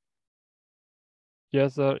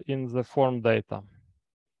gather in the form data?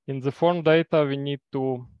 In the form data, we need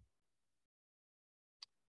to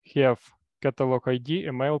have catalog ID,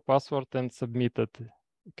 email, password, and submitted.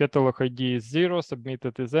 Catalog ID is 0,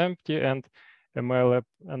 submitted is empty, and email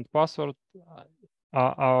and password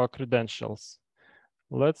are our credentials.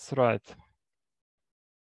 Let's write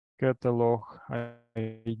catalog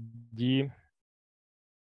ID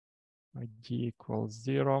equals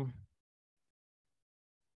 0.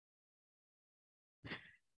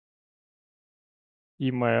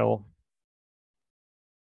 Email.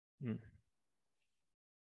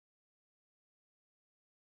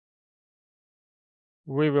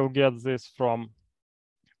 We will get this from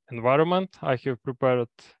environment. I have prepared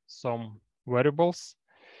some variables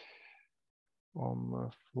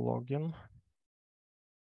on login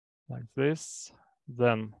like this.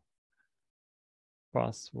 Then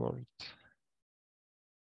password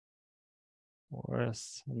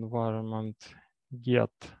OS environment get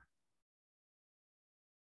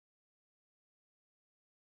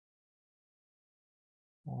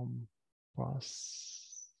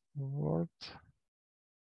password.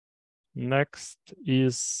 Next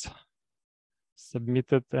is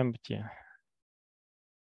submitted empty.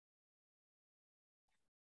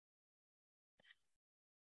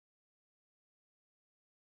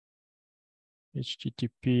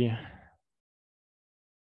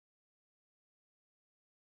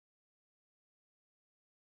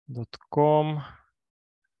 http.com.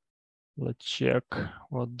 Let's check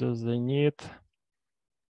what do they need.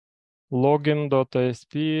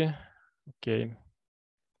 Login.asp. Okay.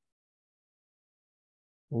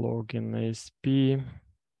 Login ASP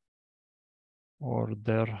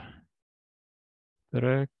order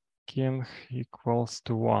tracking equals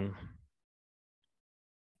to 1.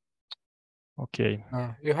 Okay.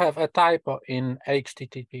 You have a typo in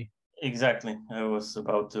HTTP. Exactly. I was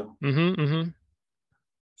about to.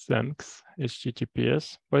 Thanks.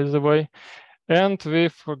 HTTPS, by the way. And we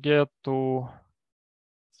forget to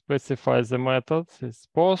specify the method. It's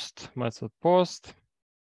post, method post.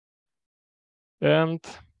 And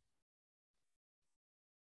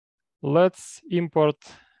let's import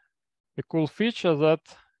a cool feature that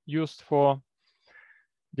used for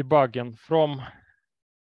debugging from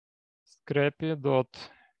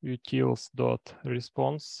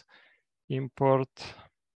scrapy.utils.response import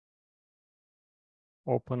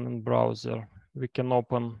open in browser. We can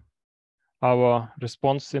open our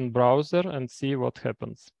response in browser and see what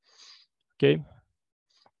happens. Okay.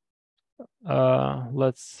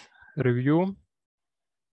 Let's review.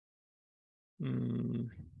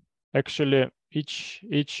 Actually,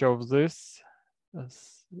 each of these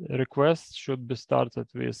requests should be started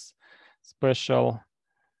with special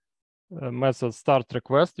method start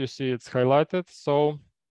request. You see it's highlighted. So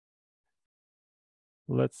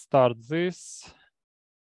Let's start this.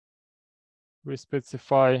 We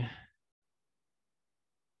specify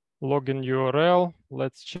login URL.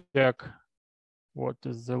 Let's check what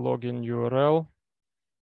is the login URL.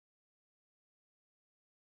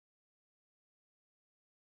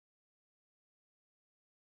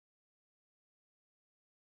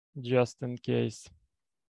 Just in case.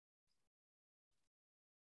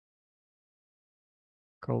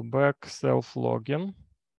 Callback self-login.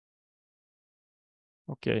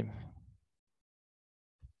 Okay.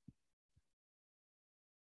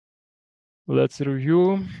 Let's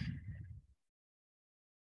review.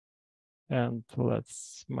 And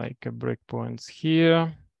let's make a breakpoints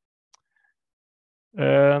here.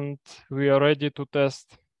 And we are ready to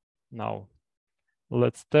test now.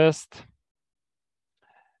 Let's test.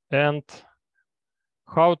 And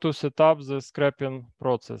how to set up the scraping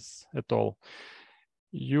process at all.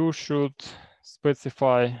 You should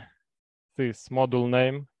specify this module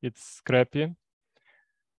name, it's Scrapy.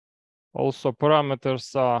 Also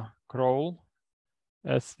parameters are crawl,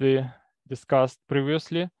 as we discussed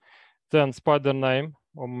previously. Then spider name,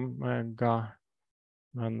 Omega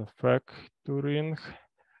Manufacturing.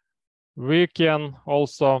 We can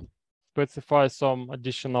also specify some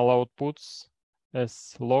additional outputs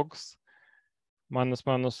as logs.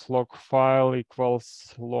 -- log file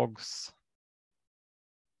equals logs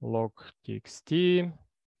log txt.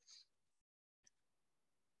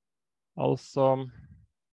 Also,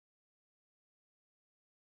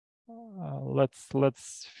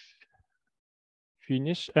 let's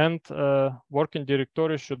finish. And working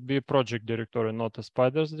directory should be project directory, not a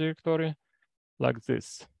spiders directory, like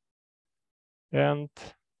this. And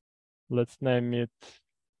let's name it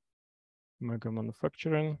Mega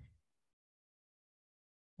Manufacturing.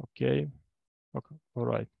 Okay. Okay. All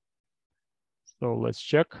right. So let's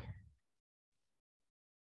check.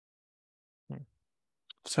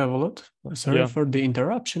 Vsevolod, sorry for the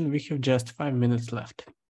interruption. We have just 5 minutes left.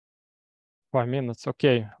 5 minutes.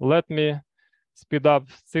 Okay. Let me speed up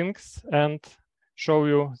things and show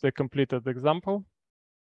you the completed example.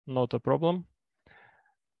 Not a problem.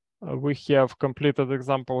 We have completed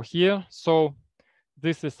example here. So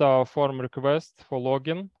this is our form request for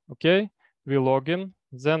login. Okay. We log in.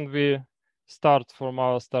 Then we start from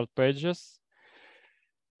our start pages.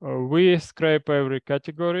 We scrape every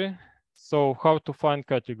category. So how to find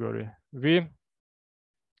category? We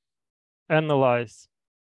analyze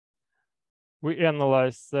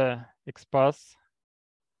the XPath,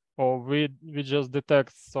 or we just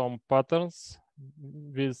detect some patterns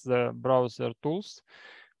with the browser tools.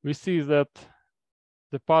 We see that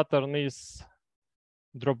the pattern is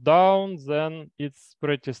drop down, then it's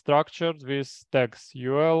pretty structured with tags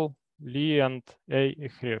UL, li, and a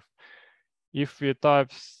href. If we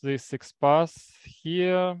type this XPath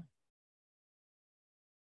here,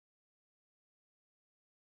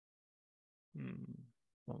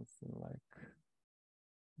 something like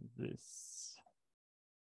this.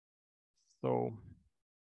 So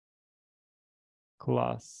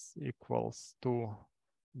class equals to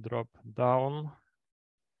drop down.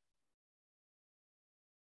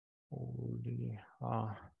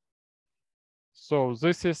 So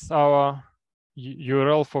this is our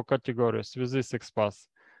URL for categories with this XPath.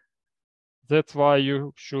 That's why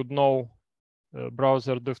you should know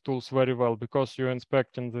browser DevTools very well, because you're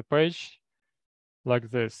inspecting the page like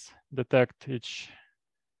this, detect each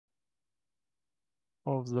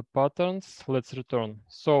of the patterns. Let's return.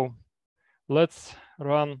 So let's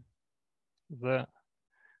run the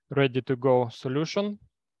ready to go solution.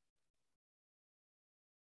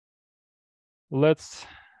 Let's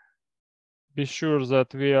be sure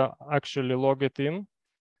that we are actually logged in.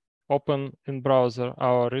 Open in browser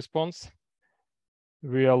our response.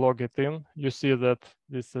 We are logged in. You see that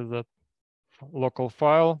this is a local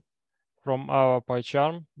file from our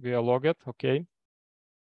PyCharm. We are logged, okay.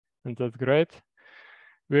 And that's great.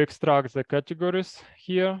 We extract the categories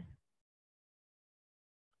here.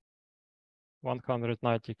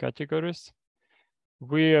 190 categories.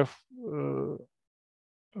 We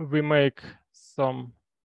make some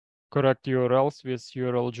correct URLs with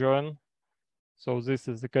URL join. So this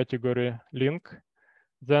is the category link.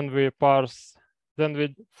 Then we parse, then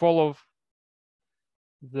we follow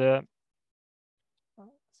the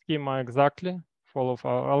schema exactly, follow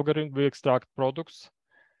our algorithm. We extract products.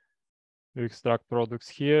 We extract products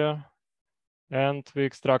here, and we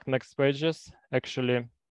extract next pages. Actually,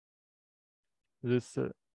 this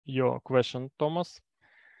is your question, Thomas.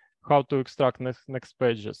 How to extract next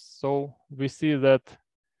pages? So we see that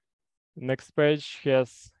next page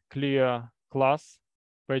has clear class,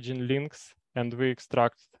 paging links, and we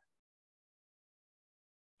extract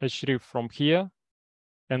href from here.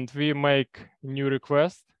 and we make new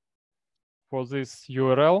request for this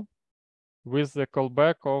URL with the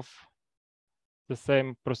callback of the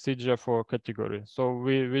same procedure for category. So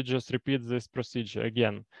we just repeat this procedure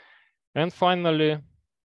again. And finally,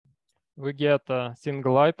 we get a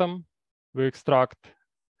single item. We extract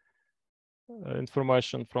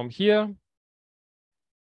information from here.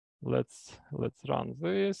 Let's run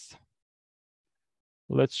this.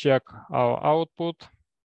 Let's check our output.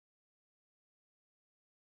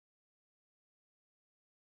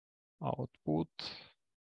 Output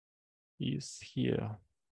is here.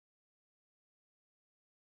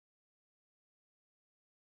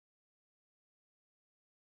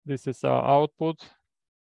 This is our output.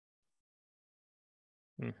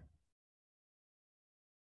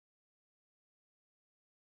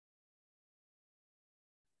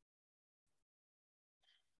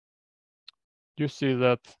 You see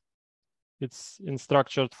that it's in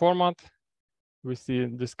structured format. We see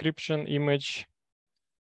description, image,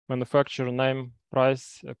 manufacturer name,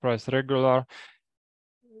 price, price regular.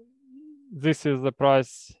 This is the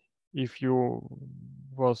price if you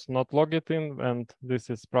was not logged in, and this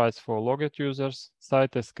is price for logged users,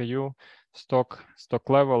 site, SKU, stock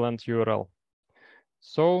level, and URL.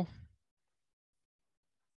 So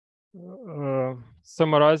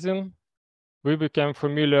summarizing, we became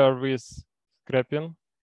familiar with scraping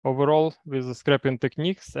overall, with the scraping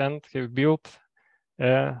techniques, and have built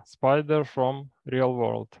a spider from real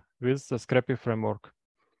world with the Scrapy framework.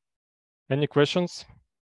 Any questions?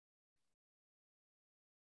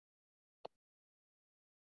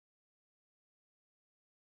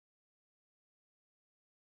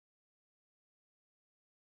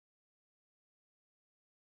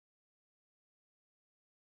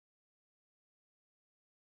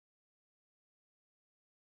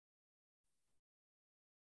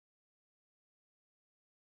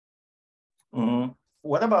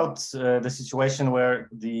 What about the situation where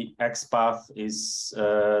the XPath is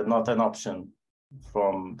not an option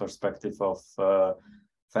from perspective of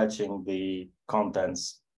fetching the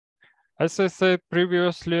contents? As I said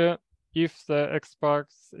previously, if the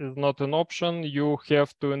XPath is not an option, you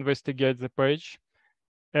have to investigate the page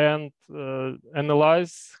and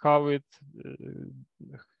analyze how it,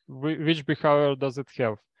 which behavior does it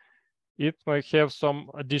have. It might have some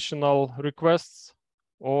additional requests,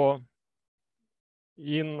 or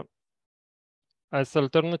as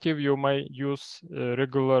alternative, you may use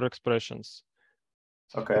regular expressions.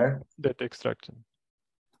 Okay. Data extraction.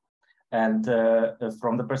 And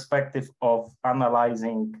from the perspective of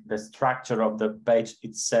analyzing the structure of the page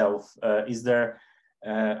itself, are there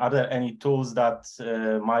any tools that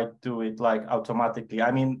might do it like automatically? I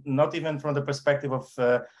mean, not even from the perspective of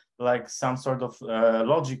like some sort of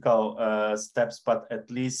logical steps, but at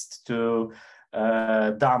least to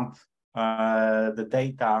dump the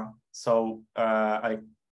data, so I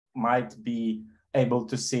might be able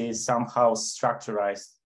to see somehow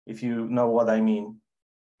structurized, if you know what I mean.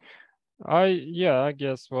 I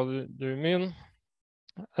guess what do you mean.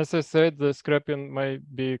 As I said, the scraping may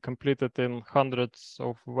be completed in hundreds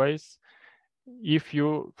of ways. If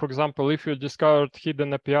you, for example, if you discovered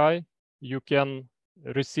hidden API, you can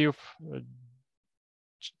receive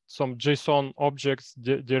some JSON objects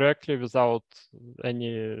directly without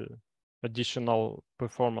any additional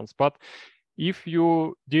performance. But if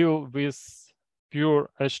you deal with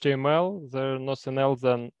pure HTML, there's nothing else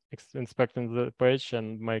than inspecting the page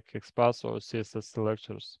and make XPath or CSS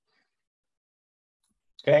selectors.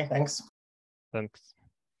 Okay, thanks. Thanks.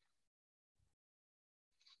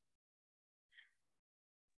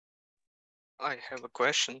 I have a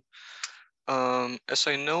question. As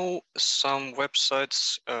I know, some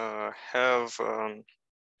websites have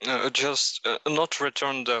just not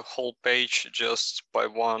returned the whole page just by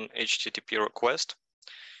one HTTP request.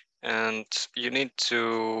 And you need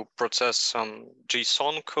to process some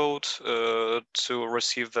JSON code to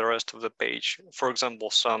receive the rest of the page. For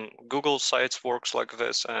example, some Google sites works like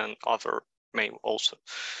this, and other may also.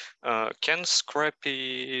 Can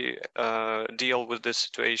Scrapy deal with this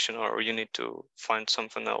situation, or you need to find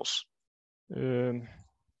something else?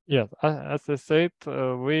 Yeah, as I said,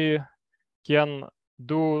 we can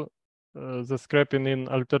do the scraping in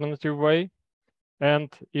alternative way, and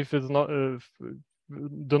if it's not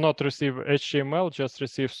do not receive HTML, just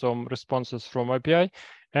receive some responses from API.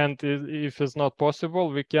 And if it's not possible,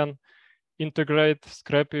 we can integrate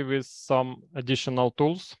Scrapy with some additional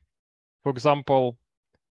tools. For example,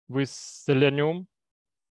 with Selenium,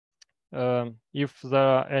 if there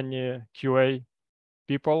are any QA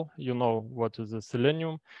people, you know what is the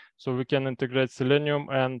Selenium. So we can integrate Selenium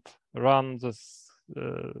and run this,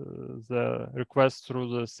 the request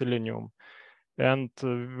through the Selenium. and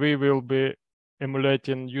we will be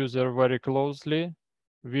emulating user very closely.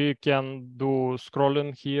 We can do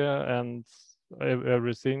scrolling here and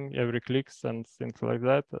everything, every clicks and things like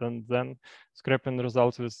that, and then scraping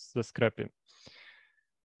results with the scraping.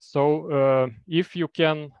 So if you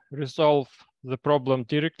can resolve the problem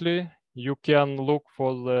directly, you can look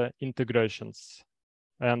for the integrations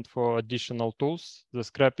and for additional tools. The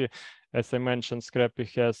Scrapy, as I mentioned, Scrapy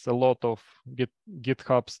has a lot of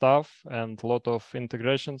GitHub stuff and a lot of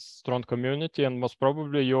integrations, strong community, and most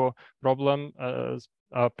probably your problem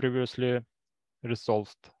are previously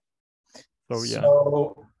resolved. So yeah.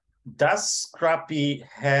 So does Scrapy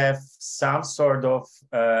have some sort of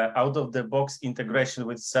out-of-the-box integration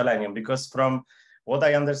with Selenium? Because from what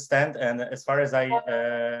I understand, and as far as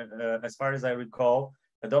I recall,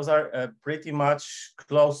 those are pretty much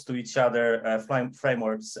close to each other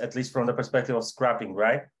frameworks, at least from the perspective of scrapping,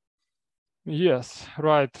 right? Yes,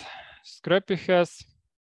 right. Scrapy has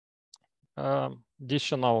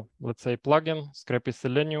additional, let's say, plugin, Scrapy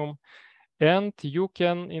Selenium, and you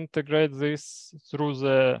can integrate this through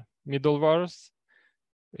the middlewares.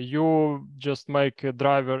 You just make a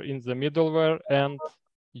driver in the middleware and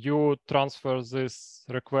you transfer this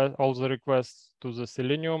request, all the requests to the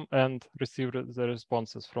Selenium and receive the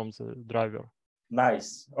responses from the driver.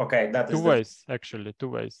 Nice. Okay, that is two ways, actually, 2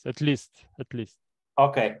 ways, at least.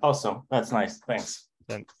 Okay, awesome. That's nice. Thanks.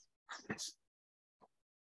 Thanks.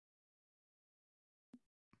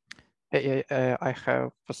 Hey, I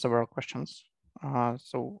have several questions.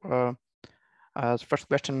 The first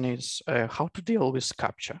question is how to deal with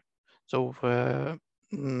CAPTCHA. So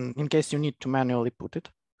in case you need to manually put it,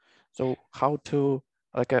 so how to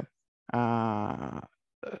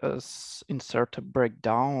insert a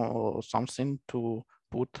breakdown or something to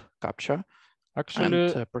put CAPTCHA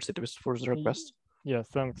actually, and proceed with further requests? Yeah,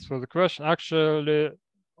 thanks for the question. Actually,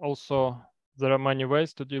 also, there are many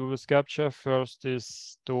ways to deal with CAPTCHA. First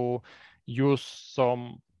is to use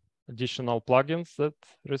some additional plugins that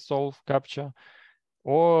resolve CAPTCHA,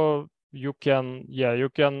 or you can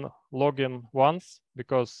log in once,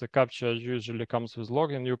 because the CAPTCHA usually comes with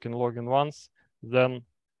login. You can log in once, then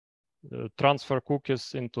transfer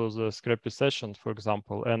cookies into the Scrapy session, for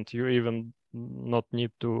example, and you even not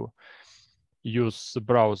need to use the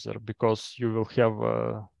browser, because you will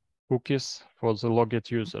have cookies for the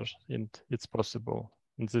logged users, and it's possible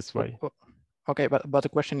in this way. Okay, but the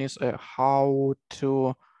question is how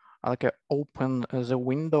to open the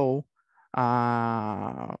window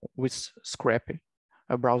with Scrapy,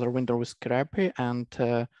 a browser window with Scrapy, and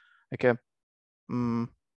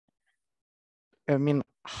I mean,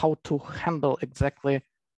 how to handle exactly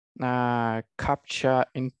CAPTCHA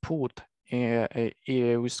input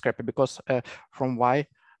with Scrapy, because from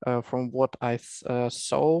what I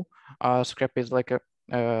saw, Scrapy is like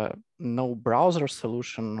a no browser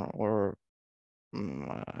solution, or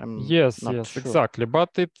yes, sure. exactly. But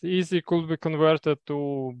it easily could be converted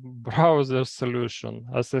to browser solution.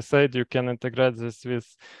 As I said, you can integrate this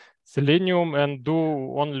with Selenium and do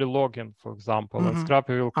only login, for example, and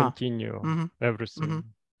Scrapy will continue everything.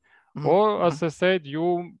 Or as I said,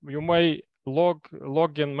 you may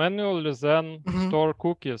log in manually, then store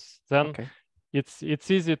cookies. Then it's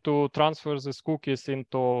easy to transfer these cookies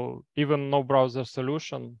into even no browser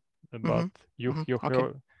solution. But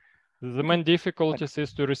the main difficulties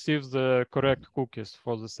is to receive the correct cookies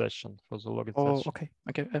for the session, for the login session.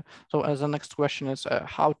 Okay. So the next question is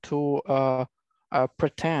how to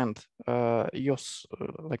pretend how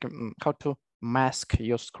to mask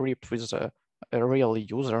your script with a real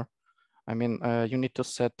user. I mean, you need to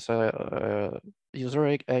set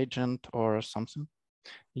user agent or something.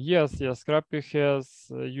 Yes, Scrapy has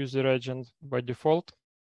a user agent by default.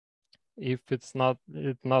 If it's not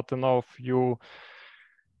enough, you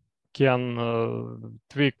can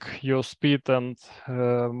tweak your speed and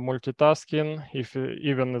multitasking. If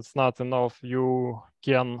even it's not enough, you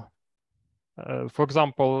can, for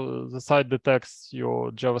example, the site detects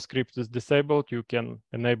your JavaScript is disabled. You can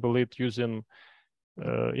enable it using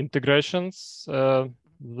integrations.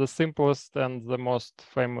 The simplest and the most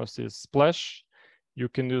famous is Splash. You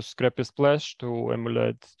can use Scrapy Splash to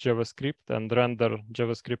emulate JavaScript and render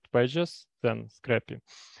JavaScript pages, then Scrapy,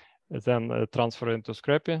 then transfer into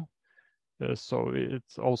Scrapy. So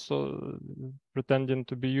it's also pretending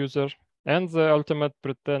to be user. And the ultimate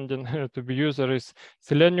pretending to be user is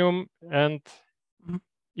Selenium and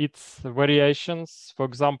its variations. For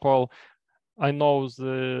example, I know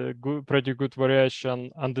the pretty good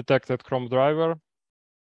variation undetected Chrome driver.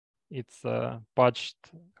 It's a patched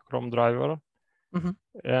Chrome driver.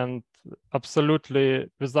 And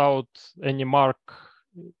absolutely without any mark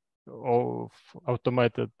of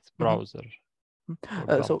automated browser.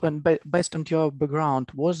 So, and based on your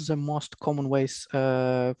background, what's the most common ways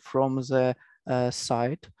from the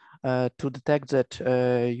site to detect that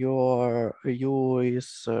you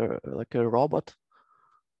is like a robot,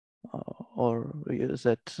 or is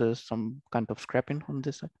that some kind of scrapping on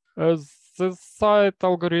this side? The site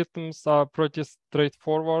algorithms are pretty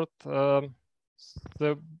straightforward.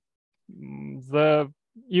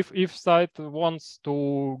 If site wants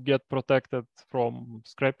to get protected from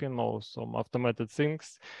scrapping or some automated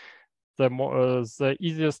things, the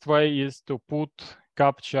easiest way is to put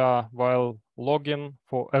CAPTCHA while logging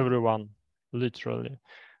for everyone, literally.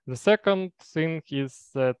 The second thing is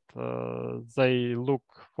that they look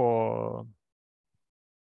for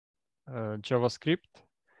JavaScript.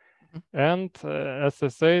 And as I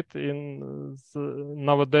said,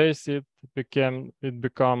 nowadays it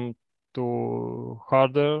become to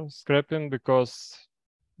harder scraping because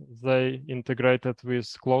they integrated with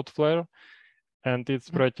Cloudflare, and it's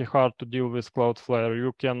pretty hard to deal with Cloudflare.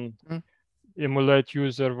 You can emulate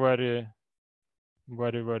user very,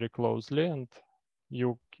 very, very closely, and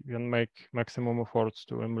you can make maximum efforts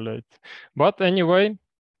to emulate. But anyway,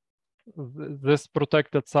 these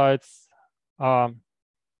protected sites are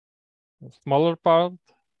a smaller part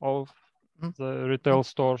of the retail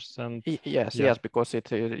stores, and yes, because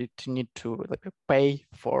it need to like pay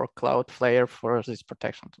for Cloudflare for this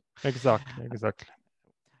protection. Exactly.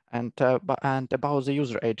 And about the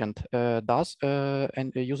user agent, does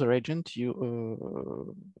and a user agent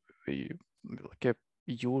you like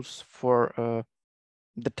use for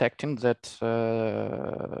detecting that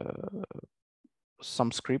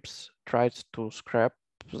some scripts tries to scrap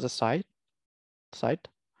the site,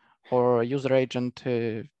 or user agent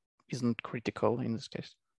isn't critical in this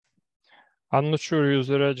case? I'm not sure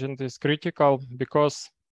user agent is critical because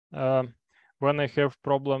when I have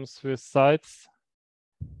problems with sites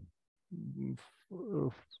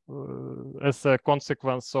as a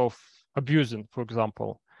consequence of abusing, for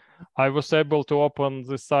example, I was able to open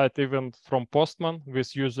the site even from Postman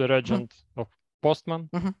with user agent of Postman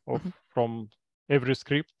from every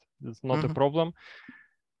script. It's not a problem.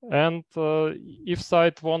 And if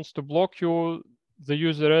site wants to block you, the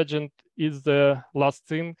user agent is the last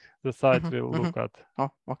thing the site will look at.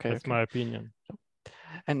 Oh, okay. That's my opinion.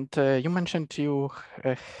 And you mentioned you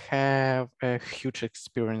have a huge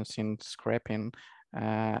experience in scraping,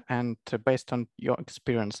 and based on your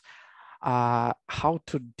experience, how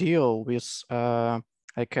to deal with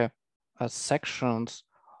like sections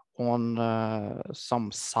on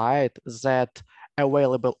some site that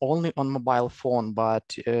available only on mobile phone,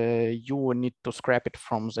 but you need to scrap it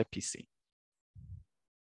from the PC.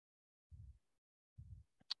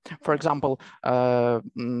 For example,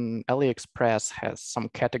 AliExpress has some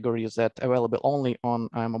categories that available only on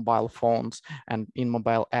mobile phones and in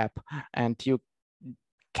mobile app, and you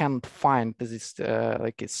can't find these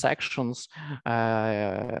like sections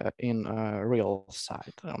in a real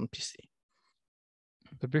site on PC.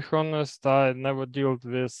 To be honest, I never dealt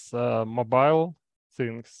with mobile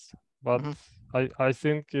things, but I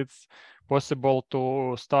think it's possible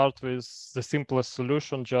to start with the simplest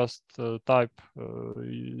solution, just type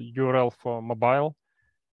URL for mobile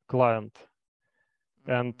client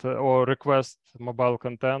and or request mobile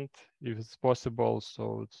content if it's possible,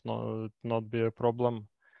 so it's not be a problem.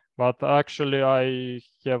 But actually I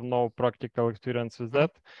have no practical experience with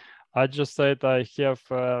that. I just said I have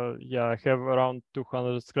I have around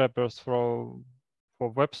 200 scrapers for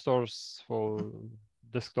web stores for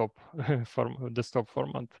desktop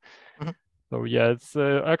format. So yeah, it's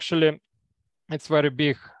actually it's very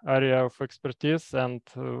big area of expertise and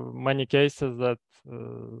many cases that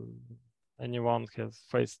anyone has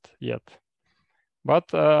faced yet.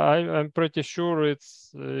 But I'm pretty sure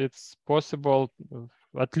it's possible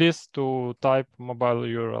at least to type mobile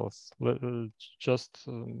URLs. Just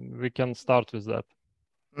we can start with that.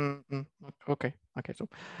 Okay. So,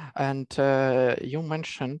 and you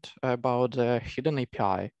mentioned about the hidden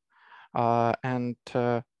API, and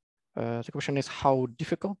the question is how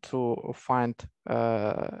difficult to find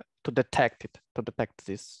to detect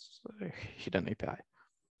this hidden API.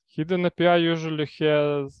 Hidden API usually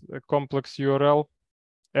has a complex URL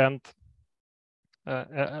and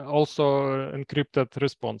also encrypted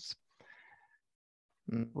response.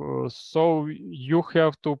 So you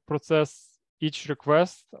have to process each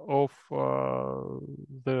request of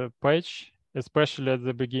the page, especially at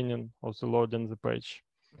the beginning of the loading the page,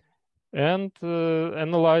 and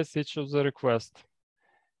analyze each of the requests,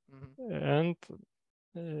 and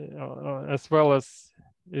as well as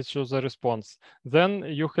each of the response. Then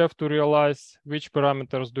you have to realize which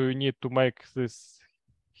parameters do you need to make this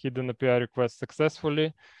hidden API request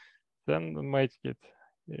successfully. then make it.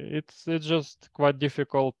 It's just quite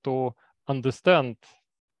difficult to understand.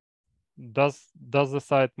 Does the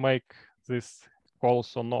site make this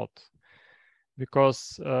calls or not?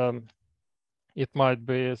 Because it might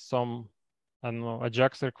be some, I don't know,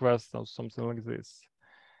 AJAX request or something like this.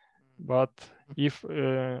 But if,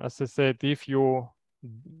 as I said, if you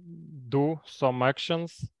do some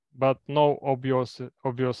actions, but no obvious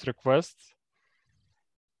requests,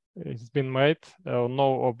 it's been made,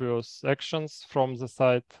 no obvious actions from the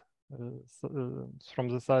site,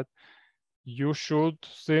 you should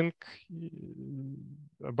think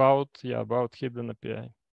about hidden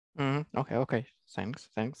API. Okay, thanks.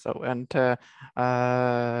 So, and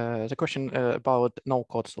the question about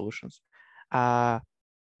no-code solutions.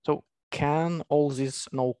 So can all these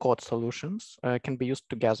no-code solutions can be used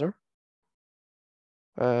together?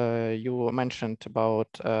 You mentioned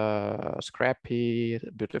about Scrapy,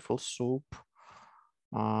 Beautiful Soup,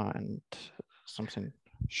 and something.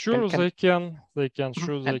 Sure, they can.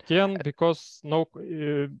 Sure, they can, because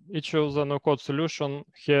each of the no-code solution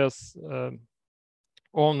has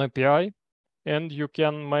own API, and you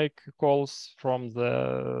can make calls from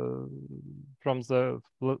the,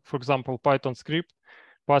 for example, Python script,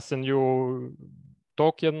 passing you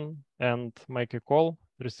token and make a call,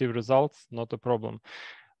 receive results, not a problem.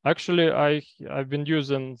 Actually, I've been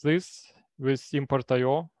using this with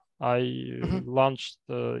import.io. I launched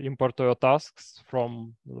import.io tasks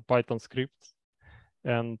from the Python script,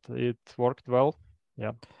 and it worked well.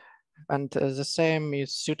 Yeah. And the same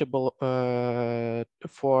is suitable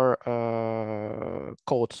for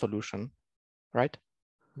code solution, right?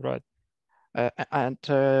 Right. And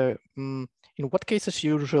in what cases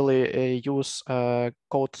you usually use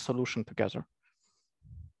code solution together?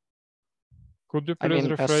 Could you please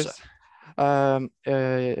rephrase?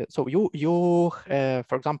 So you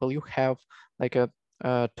for example, you have like a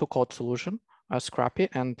two code solution, Scrapy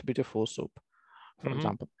and Beautiful Soup, for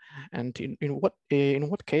example. And in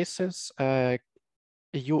what cases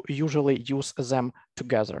you usually use them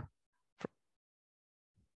together?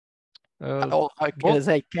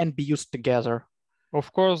 They can be used together.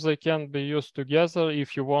 Of course, they can be used together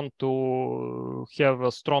if you want to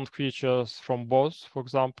have strong features from both, for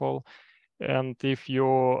example. And if you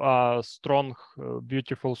are a strong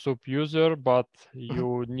Beautiful Soup user, but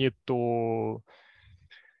you need to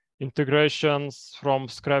integrations from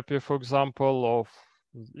Scrapy, for example, of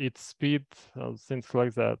its speed, things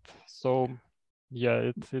like that. So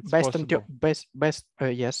yeah, it's based possible.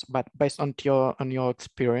 Yes, but based on your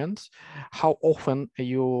experience, how often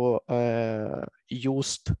you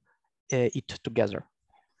used it together?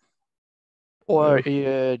 Or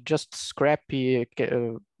just Scrapy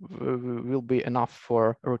will be enough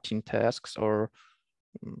for routine tasks? Or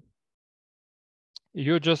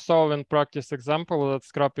you just saw in practice example that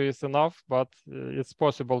Scrapy is enough, but it's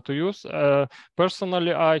possible to use.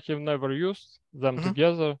 Personally, I have never used them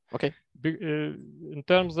together. Okay. In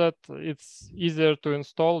terms that it's easier to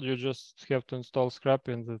install, you just have to install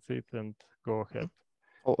Scrapy and that's it, and go ahead.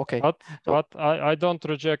 Oh, okay. But I don't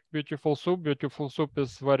reject Beautiful Soup. Beautiful Soup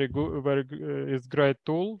is very good, is great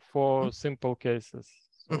tool for simple cases.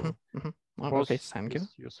 So okay, thank you.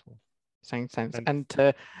 Useful. Thanks. And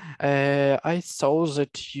I saw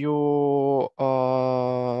that you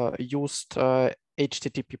used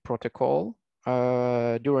HTTP protocol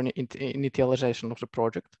during initialization of the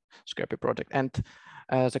project, Scrapy project. And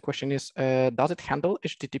the question is, does it handle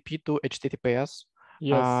HTTP to HTTPS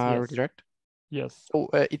redirect? Yes. So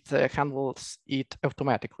it handles it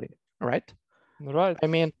automatically, right? Right. I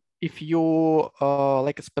mean, if you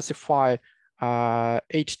like specify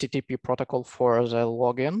HTTP protocol for the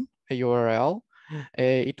login URL,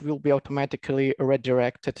 it will be automatically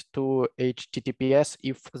redirected to HTTPS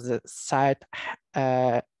if the site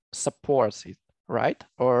supports it, right?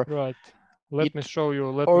 Or right. Let me show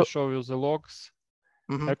you the logs.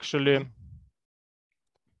 Actually,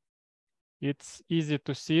 it's easy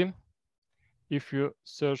to see if you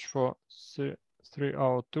search for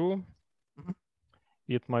 302.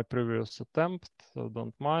 It's my previous attempt, so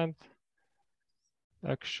don't mind.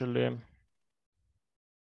 Actually,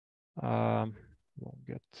 we'll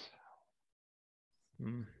get.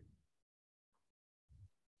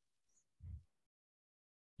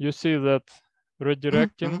 You see that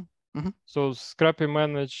redirecting. So Scrapy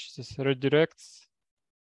manages redirects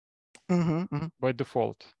by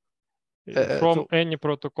default from any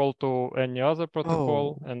protocol to any other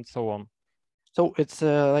protocol and so on. So it's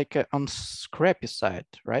like on Scrapy side,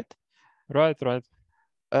 right? Right.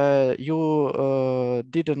 You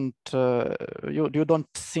didn't you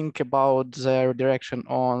don't think about the redirection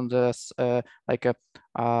on this like a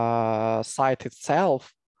site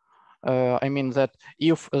itself, I mean that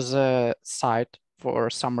if the site for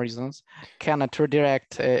some reasons cannot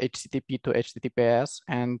redirect HTTP to HTTPS,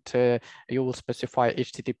 and you will specify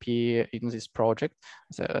HTTP in this project,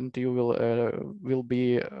 and you will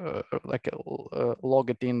be like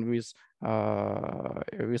logged in with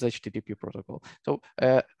HTTP protocol. So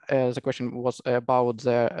the question was about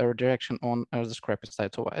the redirection on the Scrapy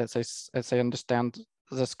side. So as I understand,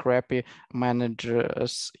 the Scrapy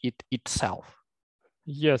manages it itself.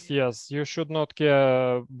 Yes, you should not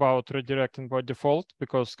care about redirecting by default,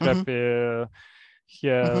 because Scrapy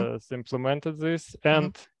has implemented this.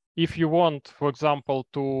 And if you want, for example,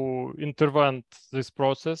 to intervene this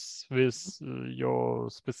process with your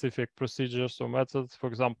specific procedures or methods, for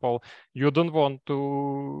example, you don't want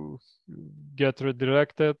to get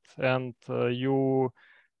redirected, and you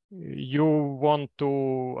want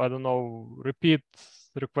to, I don't know, repeat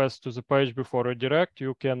request to the page before redirect,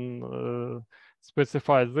 you can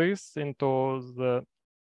specify this into the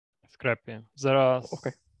Scrapy. There are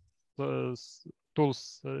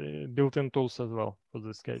tools, built-in tools as well for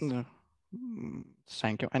this case.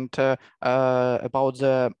 Thank you. And about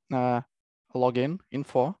the login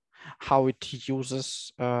info, how it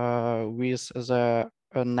uses with the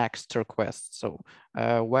next request. So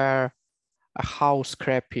how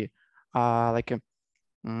Scrapy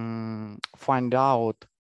find out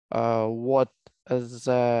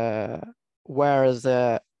where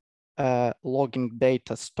the logging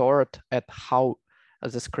data stored, and how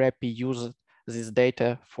the Scrapy uses this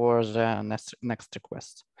data for the next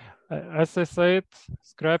request. As I said,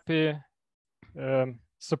 Scrapy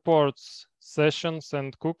supports sessions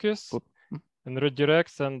and cookies and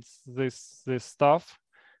redirects and this stuff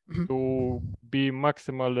to be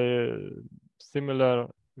maximally similar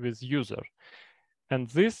with user. And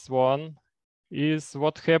this one is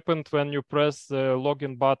what happened when you press the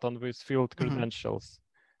login button with field credentials.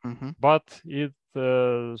 But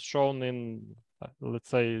it's shown in, let's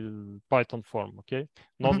say, Python form, okay?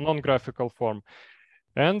 Non-graphical form.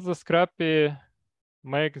 And the Scrapy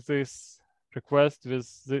makes this request with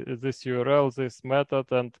this URL, this method,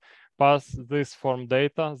 and pass this form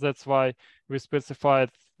data. That's why we specified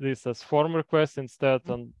this as form request instead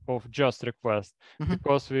of just request,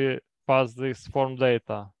 because we pass this form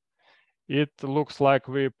data. It looks like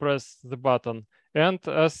we press the button. And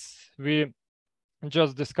as we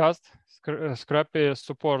just discussed, Scrapy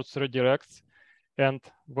supports redirects, and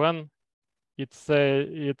when it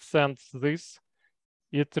sends this,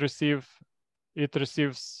 it receives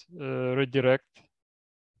redirect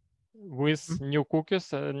with new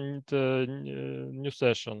cookies and new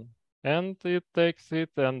session, and it takes it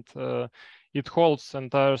and it holds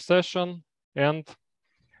entire session. And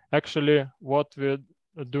actually, what we're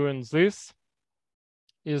doing this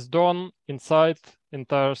is done inside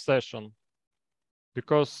entire session,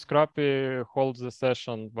 because Scrapy holds the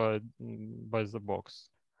session by the box.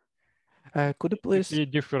 Could you please see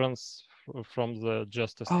difference from the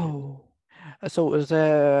just a script? So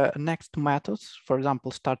the next methods, for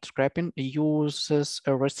example, start scraping, uses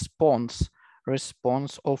a response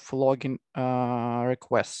of login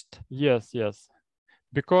request. Yes,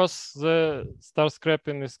 because the start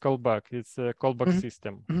scraping is callback. It's a callback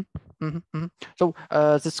system. So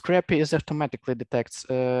the Scrapy is automatically detects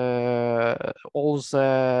all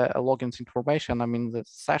the logins information. I mean, the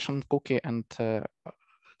session, cookie, and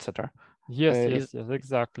etc. Yes,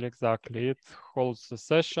 exactly. It holds the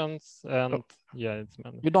sessions, and it's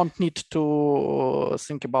managed. You don't need to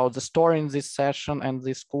think about the storing this session and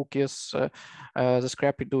these cookies. The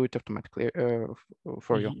Scrapy do it automatically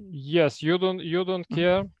for you. Yes, you don't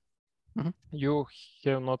care. You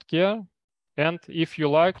have not care. And if you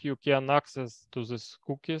like, you can access to these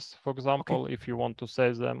cookies, for example, if you want to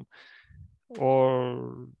save them,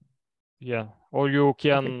 or you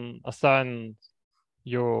can assign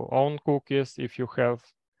your own cookies if you have.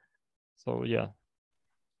 So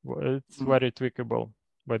it's very tweakable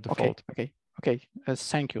by default. Okay.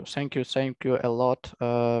 Thank you a lot.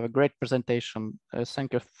 Great presentation.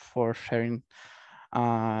 Thank you for sharing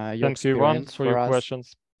your experience. Thank you, Ivan, for your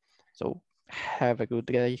questions. So have a good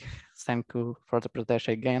day. Thank you for the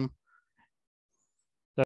presentation again.